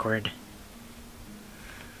very awkward.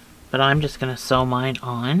 But I'm just going to sew mine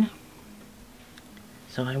on.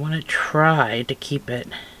 So I want to try to keep it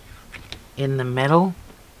in the middle.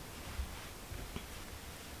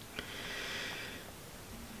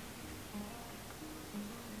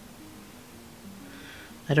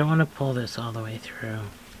 I don't want to pull this all the way through.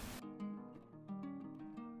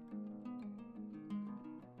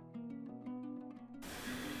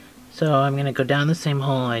 So I'm going to go down the same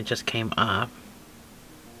hole I just came up.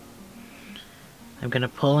 I'm going to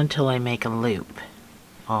pull until I make a loop.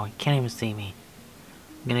 Oh, you can't even see me.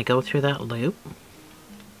 I'm going to go through that loop.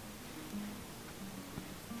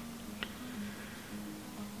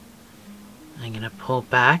 I'm going to pull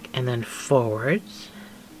back and then forwards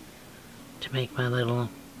to make my little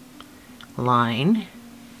line.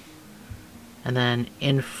 And then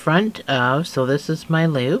in front of, so this is my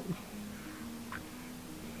loop.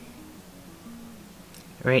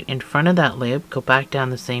 Right in front of that loop, go back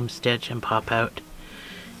down the same stitch and pop out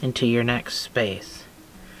into your next space.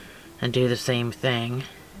 And do the same thing.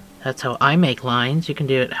 That's how I make lines. You can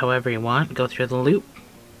do it however you want. Go through the loop.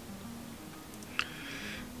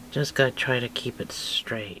 Just gotta try to keep it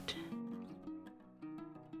straight.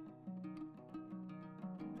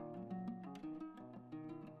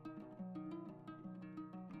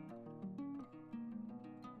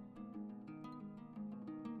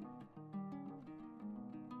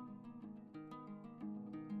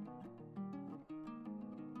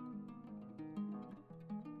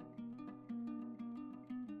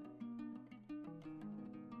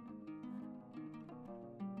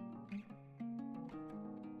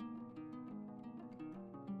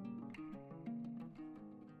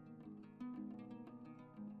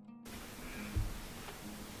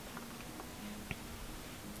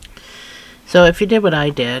 So if you did what I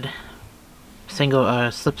did,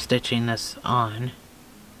 slip stitching this on,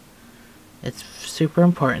 it's super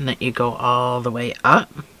important that you go all the way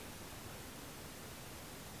up,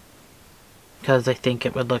 because I think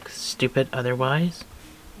it would look stupid otherwise.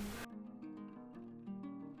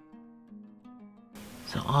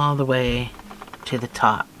 So all the way to the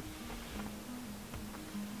top.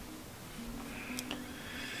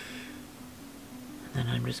 And then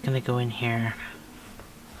I'm just going to go in here.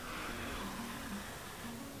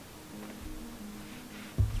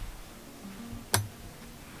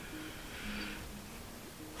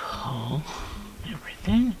 Pull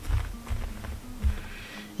everything.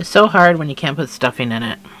 It's so hard when you can't put stuffing in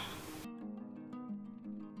it.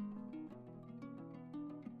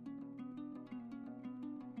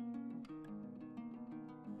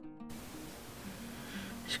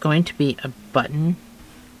 There's going to be a button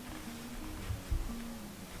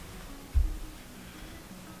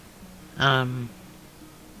and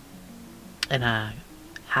a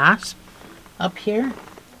hasp up here.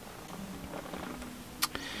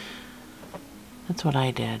 That's what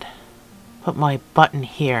I did. Put my button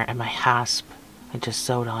here and my hasp I just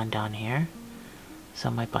sewed on down here. So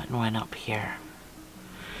my button went up here.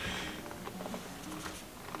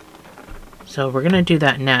 So we're going to do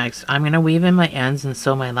that next. I'm going to weave in my ends and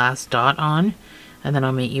sew my last dot on, and then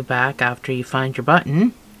I'll meet you back after you find your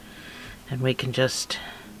button, and we can just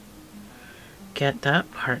get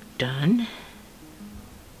that part done.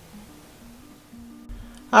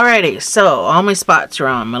 Alrighty, so all my spots are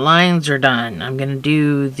on, my lines are done. I'm going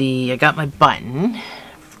to do I got my button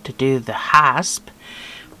to do the hasp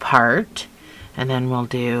part, and then we'll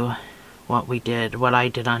do what I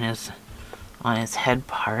did on his head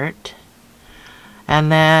part. And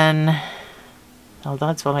then, oh,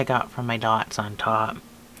 that's what I got from my dots on top.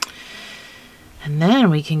 And then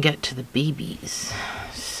we can get to the BBs.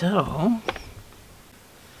 So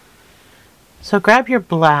grab your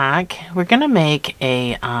black. We're going to make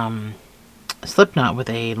a slip knot with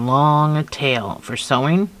a long tail for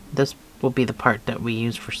sewing. This will be the part that we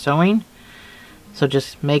use for sewing. So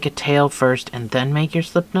just make a tail first and then make your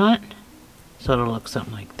slip knot. So it'll look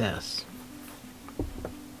something like this.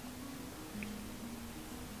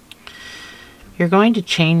 You're going to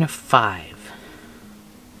chain 5.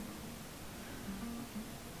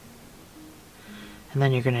 And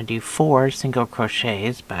then you're going to do 4 single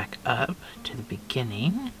crochets back up to the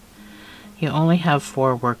beginning. You only have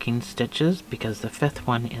 4 working stitches because the 5th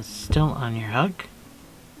one is still on your hook.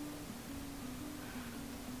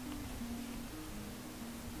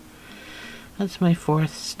 That's my 4th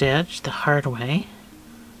stitch the hard way,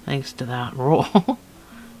 thanks to that roll.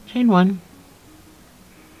 Chain 1.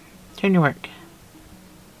 Turn your work.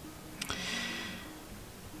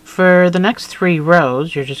 For the next 3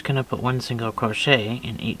 rows, you're just going to put 1 single crochet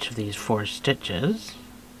in each of these 4 stitches.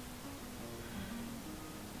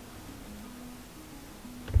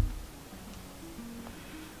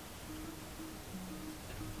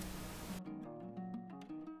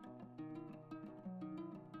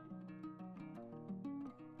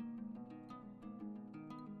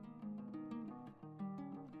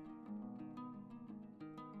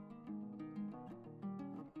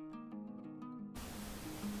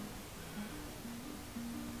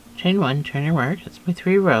 Chain 1, turn your work. That's my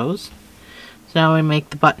 3 rows. So now we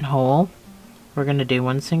make the buttonhole. We're going to do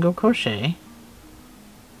 1 single crochet,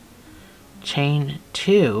 chain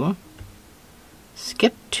 2,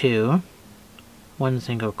 skip 2, 1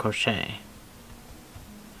 single crochet.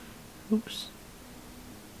 Oops.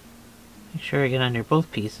 Make sure I get under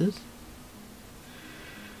both pieces.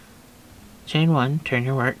 Chain 1, turn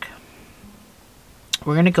your work.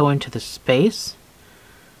 We're going to go into the space,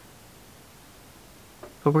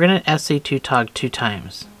 but we're going to SC2 tog 2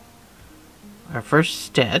 times. Our first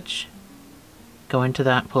stitch, go into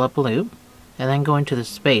that, pull up a loop, and then go into the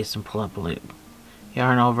space and pull up a loop.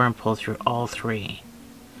 Yarn over and pull through all 3.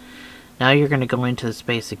 Now you're going to go into the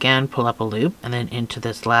space again, pull up a loop, and then into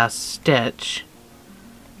this last stitch.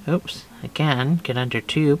 Oops, again, get under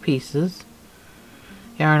 2 pieces,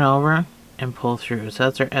 yarn over, and pull through. So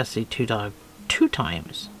that's our SC2 tog 2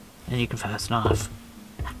 times, and you can fasten off.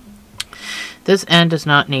 This end does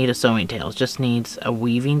not need a sewing tail, it just needs a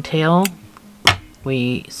weaving tail.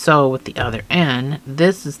 We sew with the other end.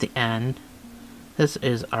 This is the end. This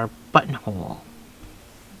is our buttonhole.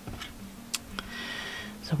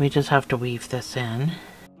 So we just have to weave this in.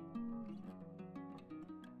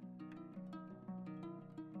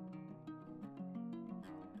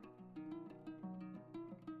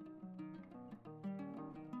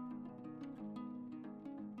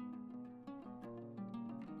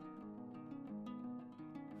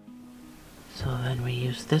 So then we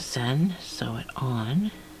use this end, sew it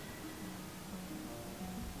on.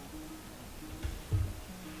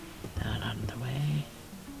 That out of the way.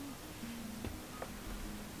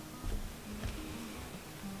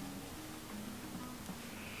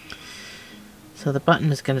 So the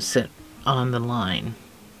button is going to sit on the line.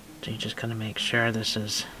 So you're just going to make sure this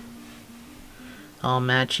is all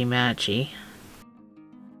matchy-matchy.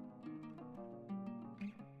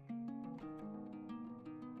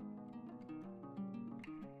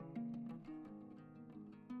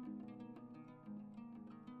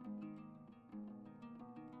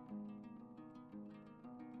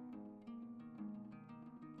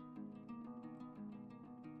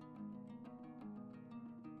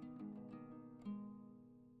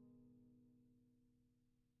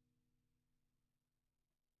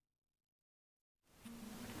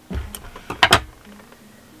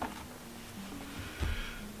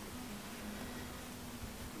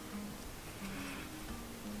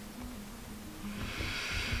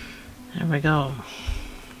 There we go.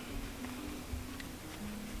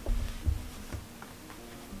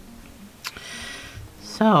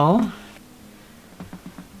 So,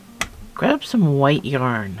 grab some white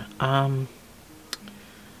yarn. I'm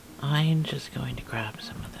just going to grab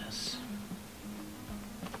some of this.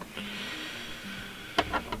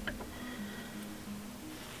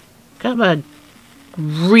 Got a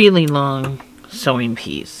really long sewing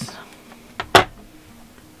piece.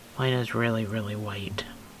 Mine is really, really white.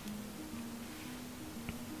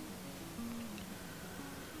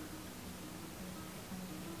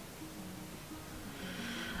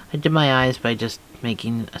 I did my eyes by just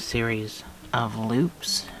making a series of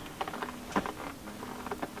loops.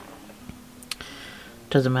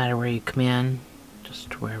 Doesn't matter where you come in,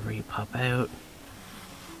 just wherever you pop out.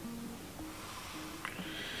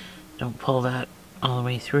 Don't pull that all the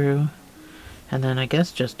way through. And then I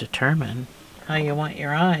guess just determine how you want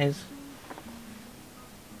your eyes.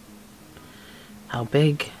 How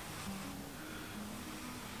big.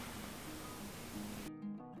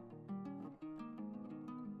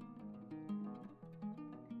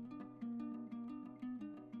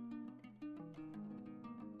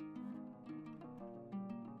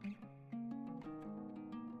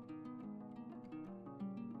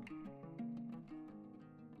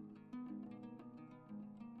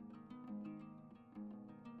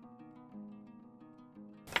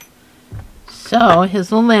 So,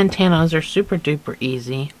 his little antennas are super duper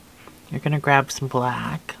easy. You're going to grab some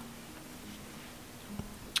black.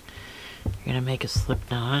 You're going to make a slip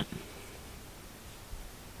knot.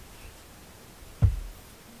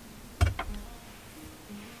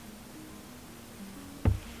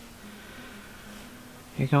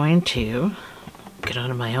 You're going to get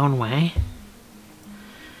out of my own way.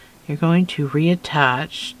 You're going to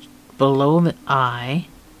reattach below the eye.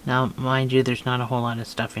 Now, mind you, there's not a whole lot of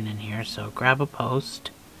stuffing in here, so grab a post,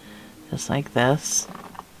 just like this.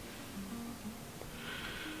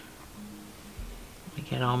 Let me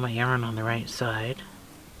get all my yarn on the right side.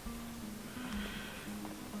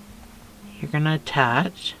 You're going to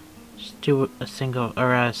attach, just do a single,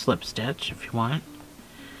 or a slip stitch if you want.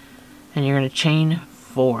 And you're going to chain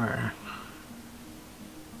 4.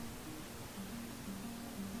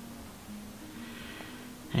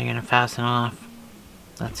 And you're going to fasten off.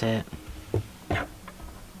 That's it.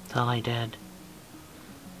 That's all I did.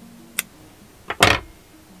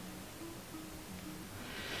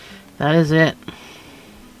 That is it.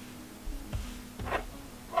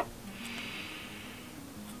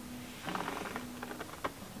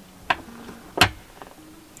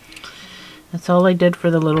 That's all I did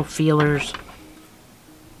for the little feelers.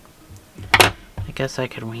 I guess I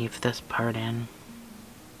could weave this part in.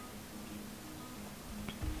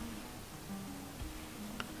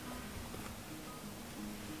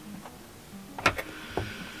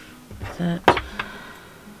 It.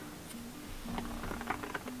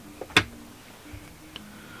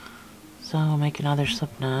 So I'll make another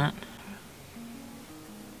slip knot.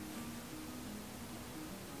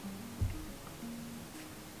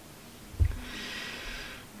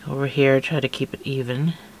 Over here, try to keep it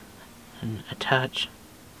even and attach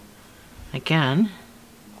again.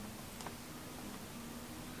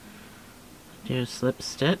 Do a slip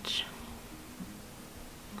stitch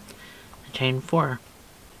and chain 4.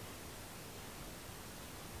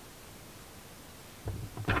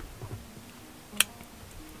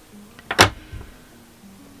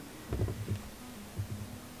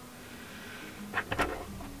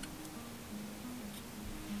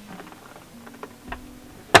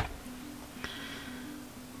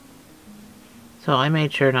 So I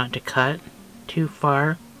made sure not to cut too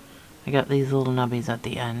far. I got these little nubbies at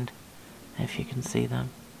the end, if you can see them,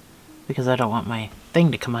 because I don't want my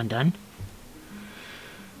thing to come undone.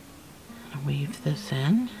 I'll weave this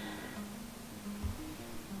in.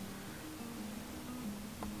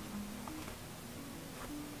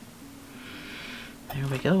 There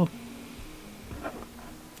we go.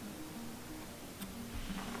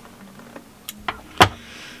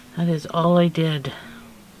 That is all I did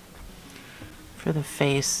for the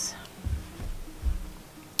face.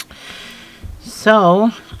 So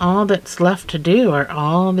all that's left to do are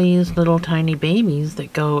all these little tiny babies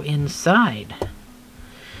that go inside.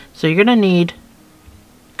 So you're gonna need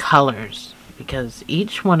colors, because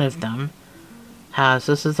each one of them has,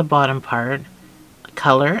 this is the bottom part,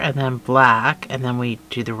 color, and then black, and then we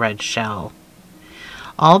do the red shell.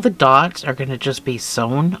 All the dots are gonna just be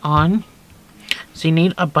sewn on. So you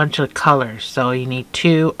need a bunch of colors. So you need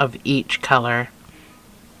 2 of each color.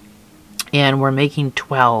 And we're making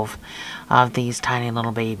 12 of these tiny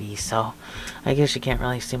little babies. So I guess you can't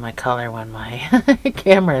really see my color when my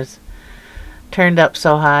camera's turned up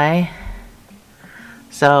so high.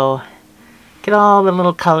 So get all the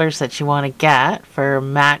little colors that you want to get for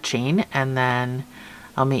matching, and then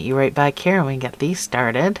I'll meet you right back here and we get these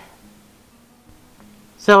started.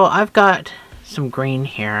 So I've got some green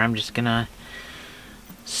here I'm just gonna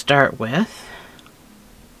start with.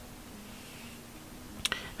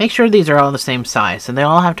 Make sure these are all the same size, and they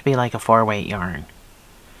all have to be like a 4-weight yarn.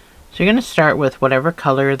 So you're going to start with whatever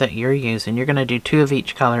color that you're using. You're going to do 2 of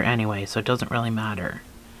each color anyway, so it doesn't really matter.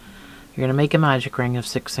 You're going to make a magic ring of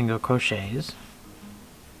 6 single crochets.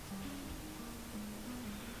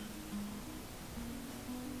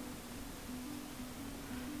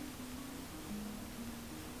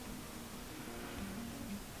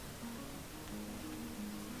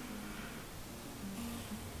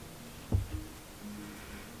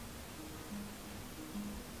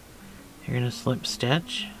 You're going to slip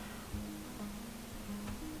stitch.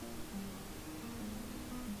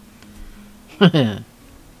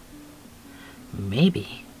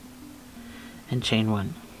 Maybe. And chain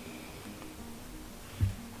 1.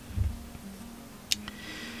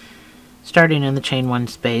 Starting in the chain 1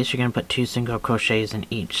 space, you're going to put 2 single crochets in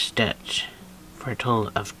each stitch for a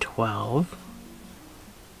total of 12.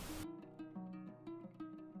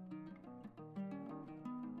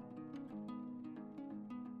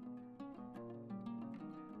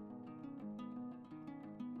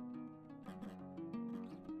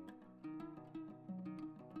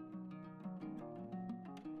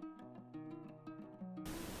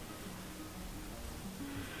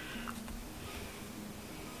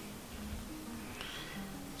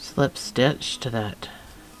 Slip stitch to that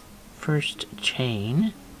first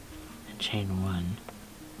chain and chain 1.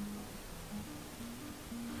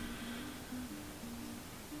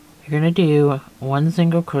 You're going to do 1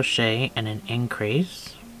 single crochet and an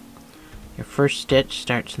increase. Your first stitch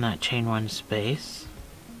starts in that chain 1 space,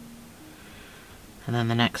 and then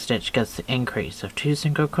the next stitch gets the increase of 2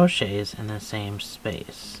 single crochets in the same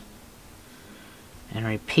space. And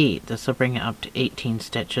repeat. This will bring it up to 18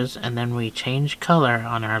 stitches, and then we change color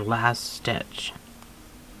on our last stitch.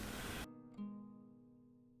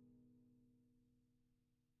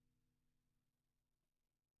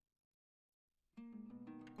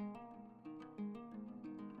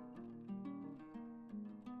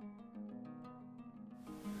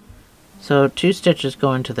 So 2 stitches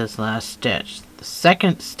go into this last stitch. The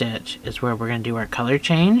second stitch is where we're going to do our color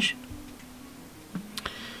change.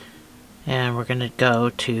 And we're going to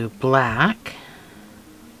go to black.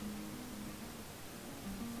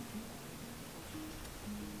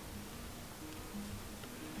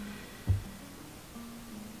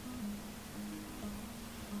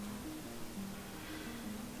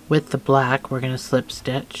 With the black, we're going to slip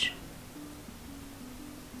stitch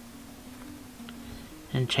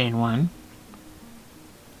and chain 1.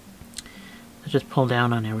 So just pull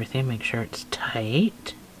down on everything, make sure it's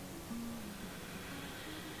tight.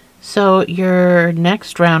 So your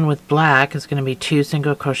next round with black is going to be 2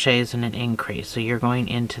 single crochets and an increase. So you're going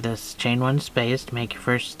into this chain 1 space to make your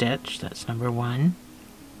first stitch. That's number 1.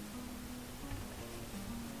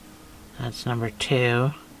 That's number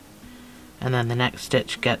 2. And then the next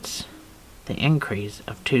stitch gets the increase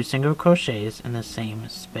of 2 single crochets in the same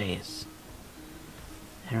space.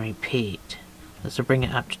 And repeat. This will bring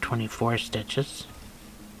it up to 24 stitches.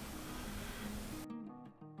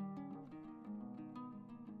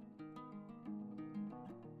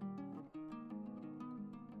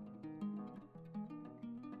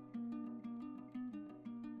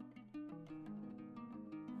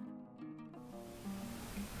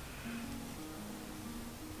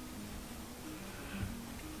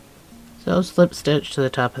 So slip stitch to the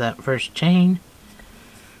top of that first chain.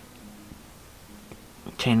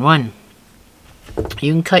 Chain 1.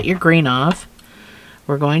 You can cut your green off.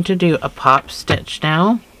 We're going to do a pop stitch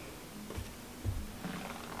now.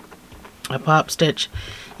 A pop stitch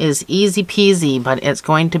is easy peasy, but it's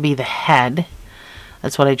going to be the head.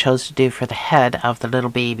 That's what I chose to do for the head of the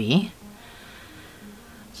little baby.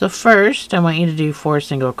 So first, I want you to do 4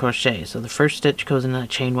 single crochets. So the first stitch goes in that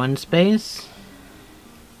chain 1 space.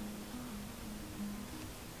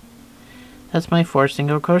 That's my 4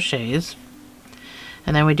 single crochets.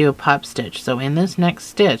 And then we do a pop stitch. So in this next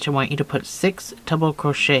stitch, I want you to put 6 double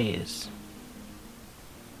crochets.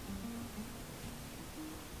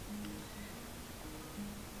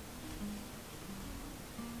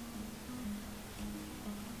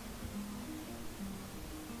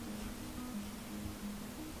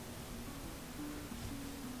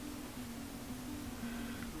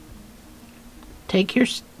 Take your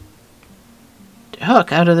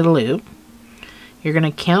hook out of the loop. You're going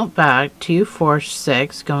to count back 2, 4,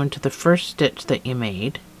 6, go into the first stitch that you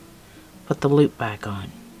made, put the loop back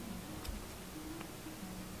on.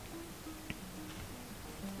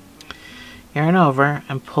 yarn over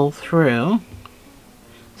and pull through.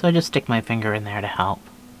 So I just stick my finger in there to help.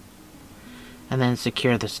 And then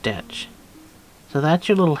secure the stitch. So that's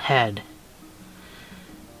your little head.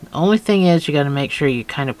 The only thing is you got to make sure you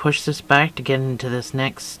kind of push this back to get into this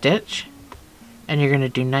next stitch. And you're going to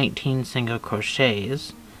do 19 single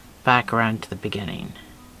crochets back around to the beginning.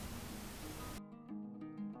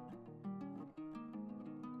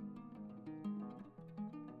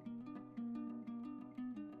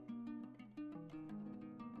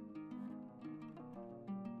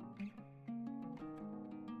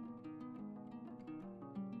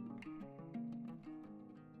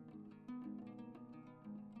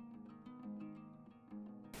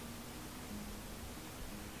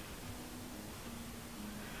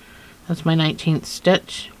 That's my 19th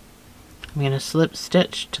stitch. I'm going to slip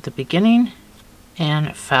stitch to the beginning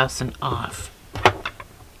and fasten off.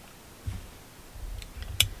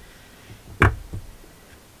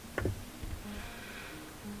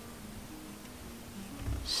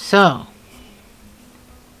 So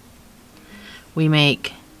we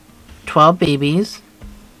make 12 babies,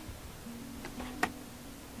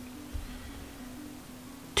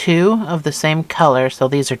 2 of the same color, so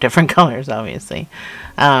these are different colors obviously.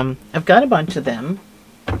 I've got a bunch of them.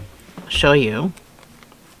 I'll show you.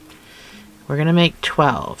 We're gonna make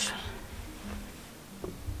 12.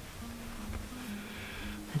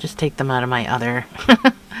 I just take them out of my other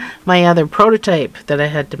my other prototype that I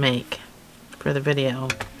had to make for the video.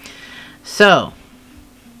 So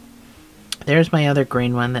there's my other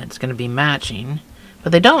green one that's going to be matching,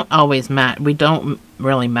 but they don't always match. We don't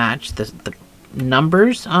really match the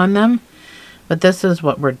numbers on them, but this is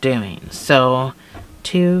what we're doing. So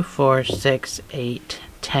 2, 4, 6, 8,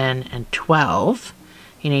 10, and 12.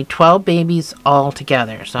 You need 12 babies all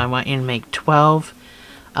together. So I want you to make 12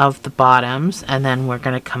 of the bottoms, and then we're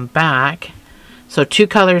going to come back. So 2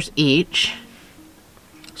 colors each.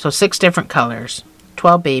 So 6 different colors.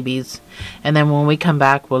 12 babies. And then when we come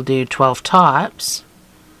back, we'll do 12 tops.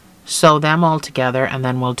 Sew them all together, and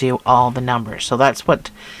then we'll do all the numbers. So that's what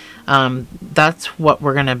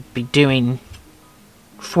we're going to be doing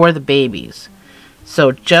for the babies.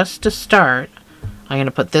 So just to start, I'm going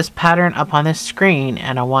to put this pattern up on this screen,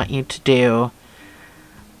 and I want you to do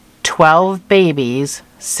 12 babies,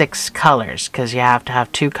 6 colors, because you have to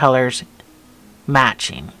have 2 colors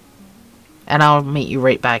matching. And I'll meet you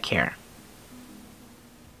right back here.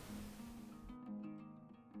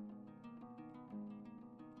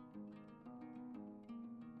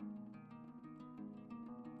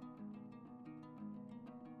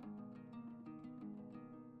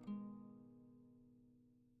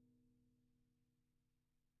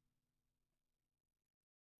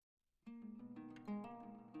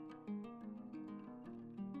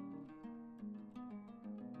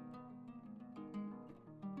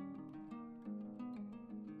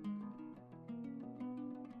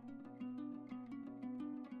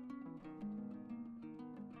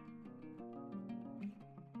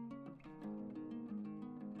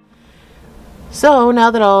 So now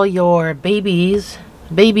that all your baby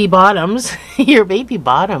bottoms, your baby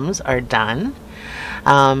bottoms are done,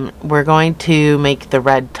 we're going to make the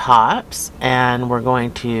red tops, and we're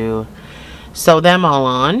going to sew them all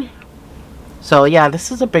on. So yeah, this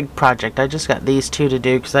is a big project. I just got these 2 to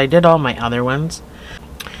do because I did all my other ones.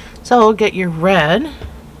 So get your red.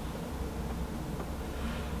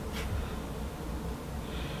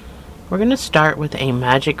 We're going to start with a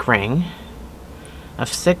magic ring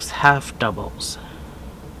of 6 half doubles.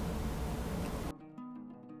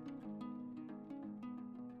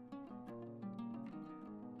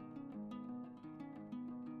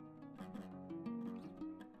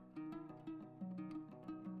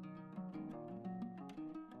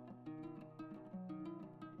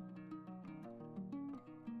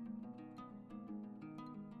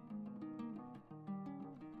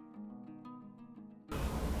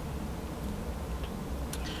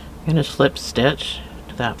 I'm going to slip stitch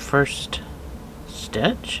to that first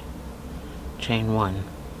stitch, chain 1.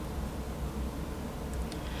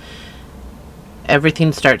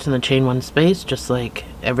 Everything starts in the chain 1 space, just like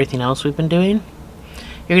everything else we've been doing.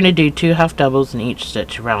 You're going to do 2 half doubles in each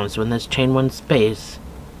stitch around, so in this chain 1 space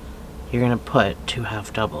you're going to put 2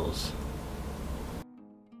 half doubles.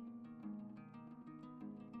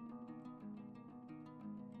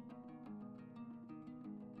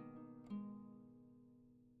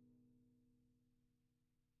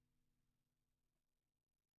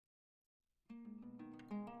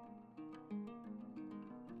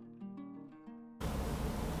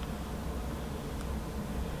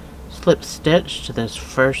 Slip stitch to this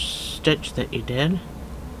first stitch that you did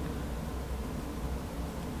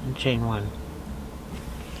and chain 1.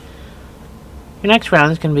 Your next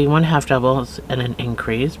round is going to be 1/2 doubles and an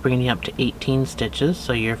increase, bringing you up to 18 stitches.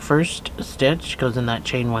 So your first stitch goes in that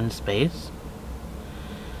chain 1 space,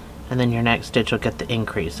 and then your next stitch will get the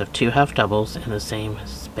increase of 2 half doubles in the same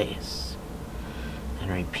space.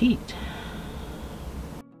 And repeat.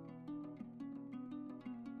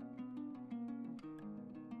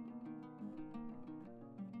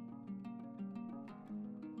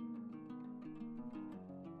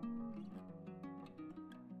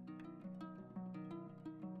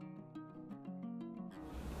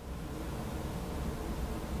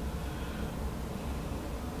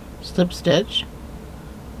 Slip stitch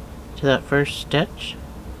to that first stitch,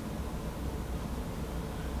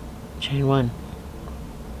 chain 1.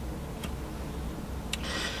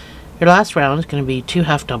 Your last round is going to be 2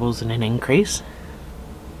 half doubles and an increase.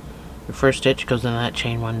 Your first stitch goes in that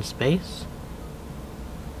chain 1 space.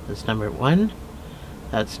 That's number 1,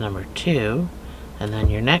 that's number 2, and then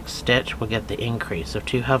your next stitch will get the increase of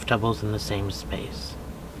 2 half doubles in the same space.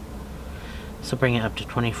 So bring it up to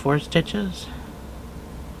 24 stitches.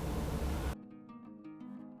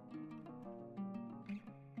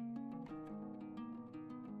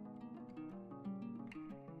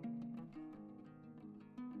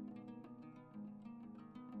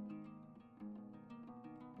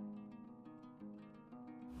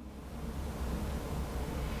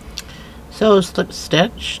 So slip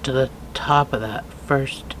stitch to the top of that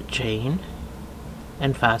first chain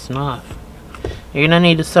and fasten off. You're going to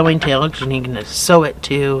need a sewing tail because you're going to sew it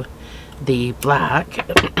to the black.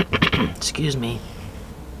 Excuse me.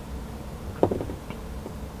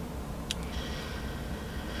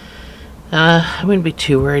 I wouldn't be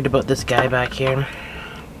too worried about this guy back here.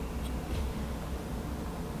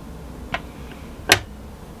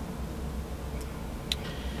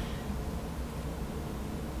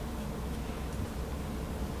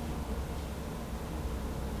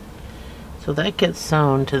 So that gets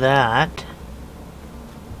sewn to that.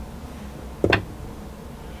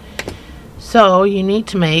 So you need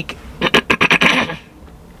to make,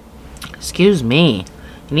 excuse me,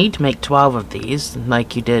 you need to make 12 of these,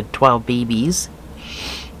 like you did 12 BBs,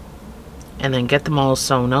 and then get them all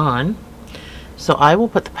sewn on. So I will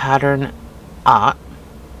put the pattern up,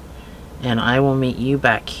 and I will meet you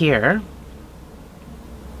back here.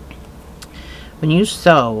 When you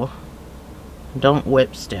sew, don't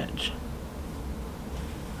whip stitch,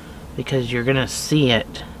 because you're gonna see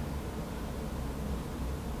it.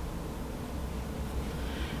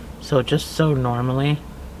 So just sew normally.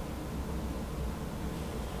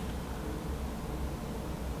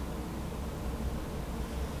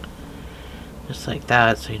 Just like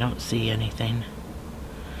that, so you don't see anything.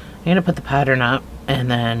 I'm gonna put the pattern up, and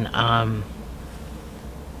then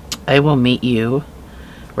I will meet you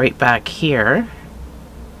right back here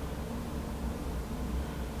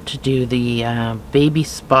to do the baby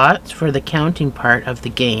spots for the counting part of the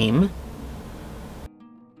game.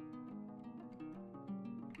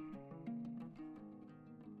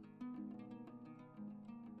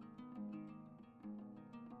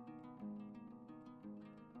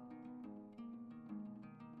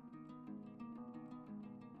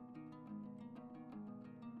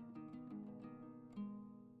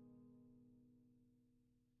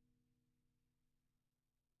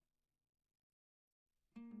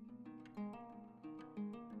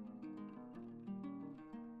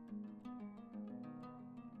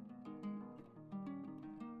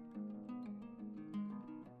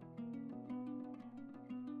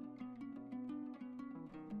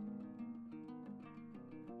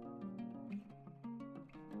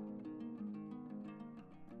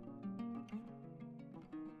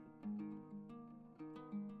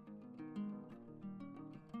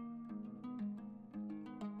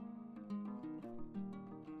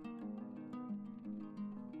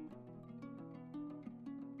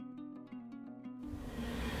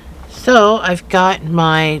 So I've got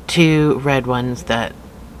my 2 red ones that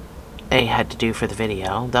I had to do for the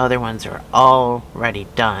video. The other ones are already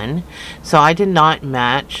done. So I did not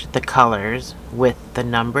match the colors with the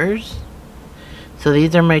numbers. So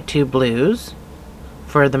these are my 2 blues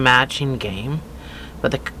for the matching game.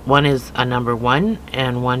 But one is a number 1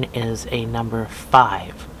 and one is a number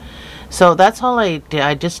 5. So that's all I did.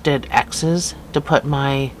 I just did X's to put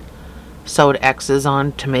my sewed X's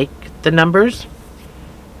on to make the numbers.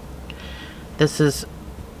 This is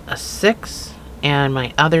a 6 and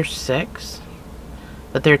my other 6,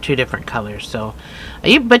 but they're 2 different colors. So,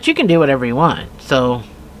 but you can do whatever you want. So,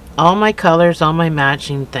 all my colors, all my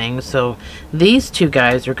matching things. So, these 2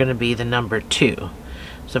 guys are going to be the number 2.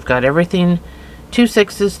 So, I've got everything, 2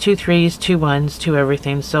 6s, 2 3s, 2 1s, 2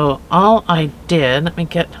 everything. So, all I did, let me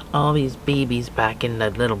get all these babies back in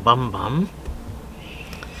the little bum bum.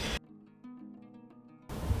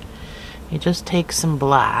 you just take some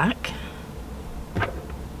black.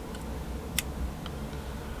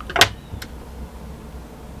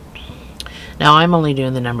 Now I'm only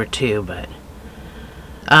doing the number 2, but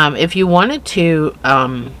if you wanted to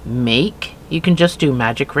make, you can just do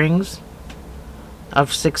magic rings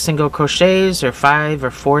of 6 single crochets or 5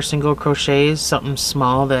 or 4 single crochets, something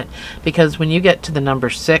small, that because when you get to the number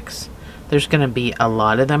 6 there's going to be a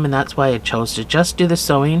lot of them, and that's why I chose to just do the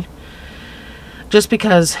sewing, just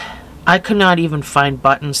because I could not even find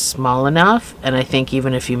buttons small enough, and I think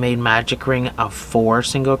even if you made magic ring of 4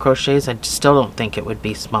 single crochets, I still don't think it would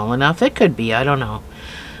be small enough. It could be, I don't know,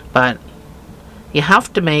 but you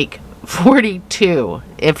have to make 42.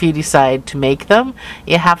 If you decide to make them,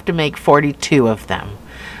 you have to make 42 of them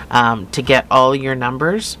to get all your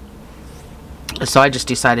numbers. So I just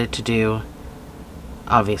decided to do,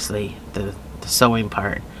 obviously, the sewing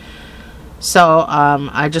part. So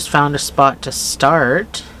I just found a spot to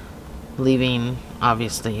start, leaving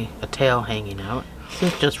obviously a tail hanging out.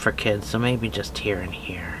 This is just for kids, so maybe just here and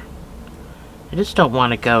here. I just don't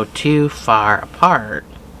want to go too far apart.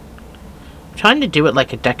 I'm trying to do it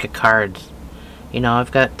like a deck of cards. You know,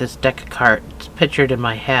 I've got this deck of cards pictured in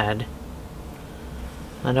my head.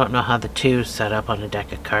 I don't know how the 2's set up on a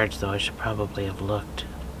deck of cards, though. I should probably have looked.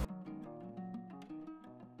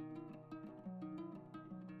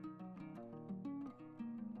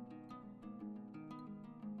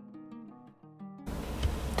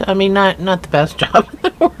 I mean, not the best job in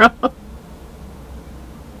the world.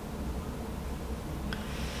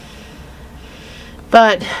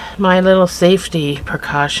 But my little safety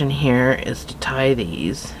precaution here is to tie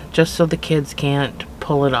these, just so the kids can't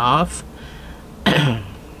pull it off.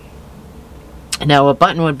 Now, a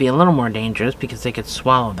button would be a little more dangerous because they could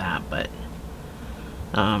swallow that, but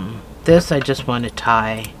this I just want to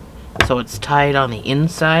tie so it's tied on the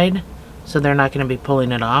inside, so they're not going to be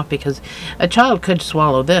pulling it off, because a child could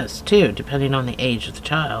swallow this too, depending on the age of the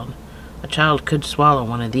child. A child could swallow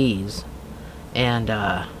one of these and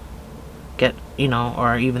get, you know,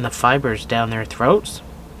 or even the fibers down their throats.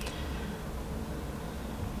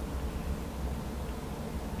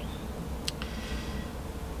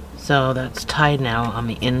 So that's tied now on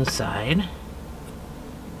the inside.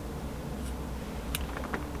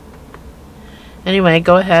 Anyway,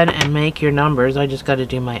 go ahead and make your numbers. I just got to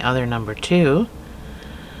do my other number 2,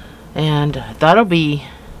 and that'll be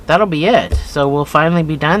it. So we'll finally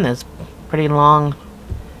be done. This pretty long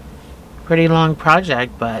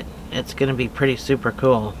project, but it's going to be pretty super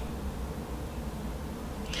cool,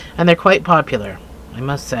 and they're quite popular, I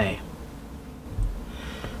must say.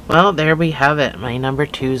 Well, there we have it. My number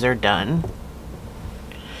 2s are done,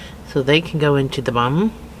 so they can go into the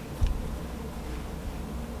bum.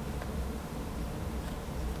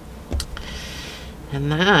 And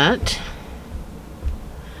that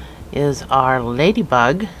is our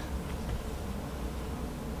Ladybug.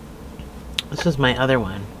 This is my other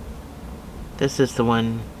one. This is the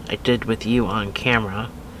one I did with you on camera.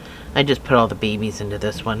 I just put all the babies into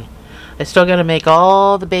this one. I still got to make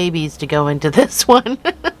all the babies to go into this one.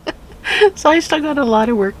 So I still got a lot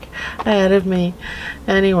of work ahead of me.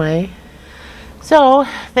 Anyway, so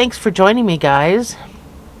thanks for joining me, guys.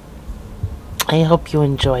 I hope you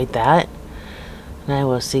enjoyed that. And I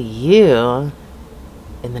will see you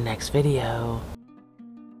in the next video.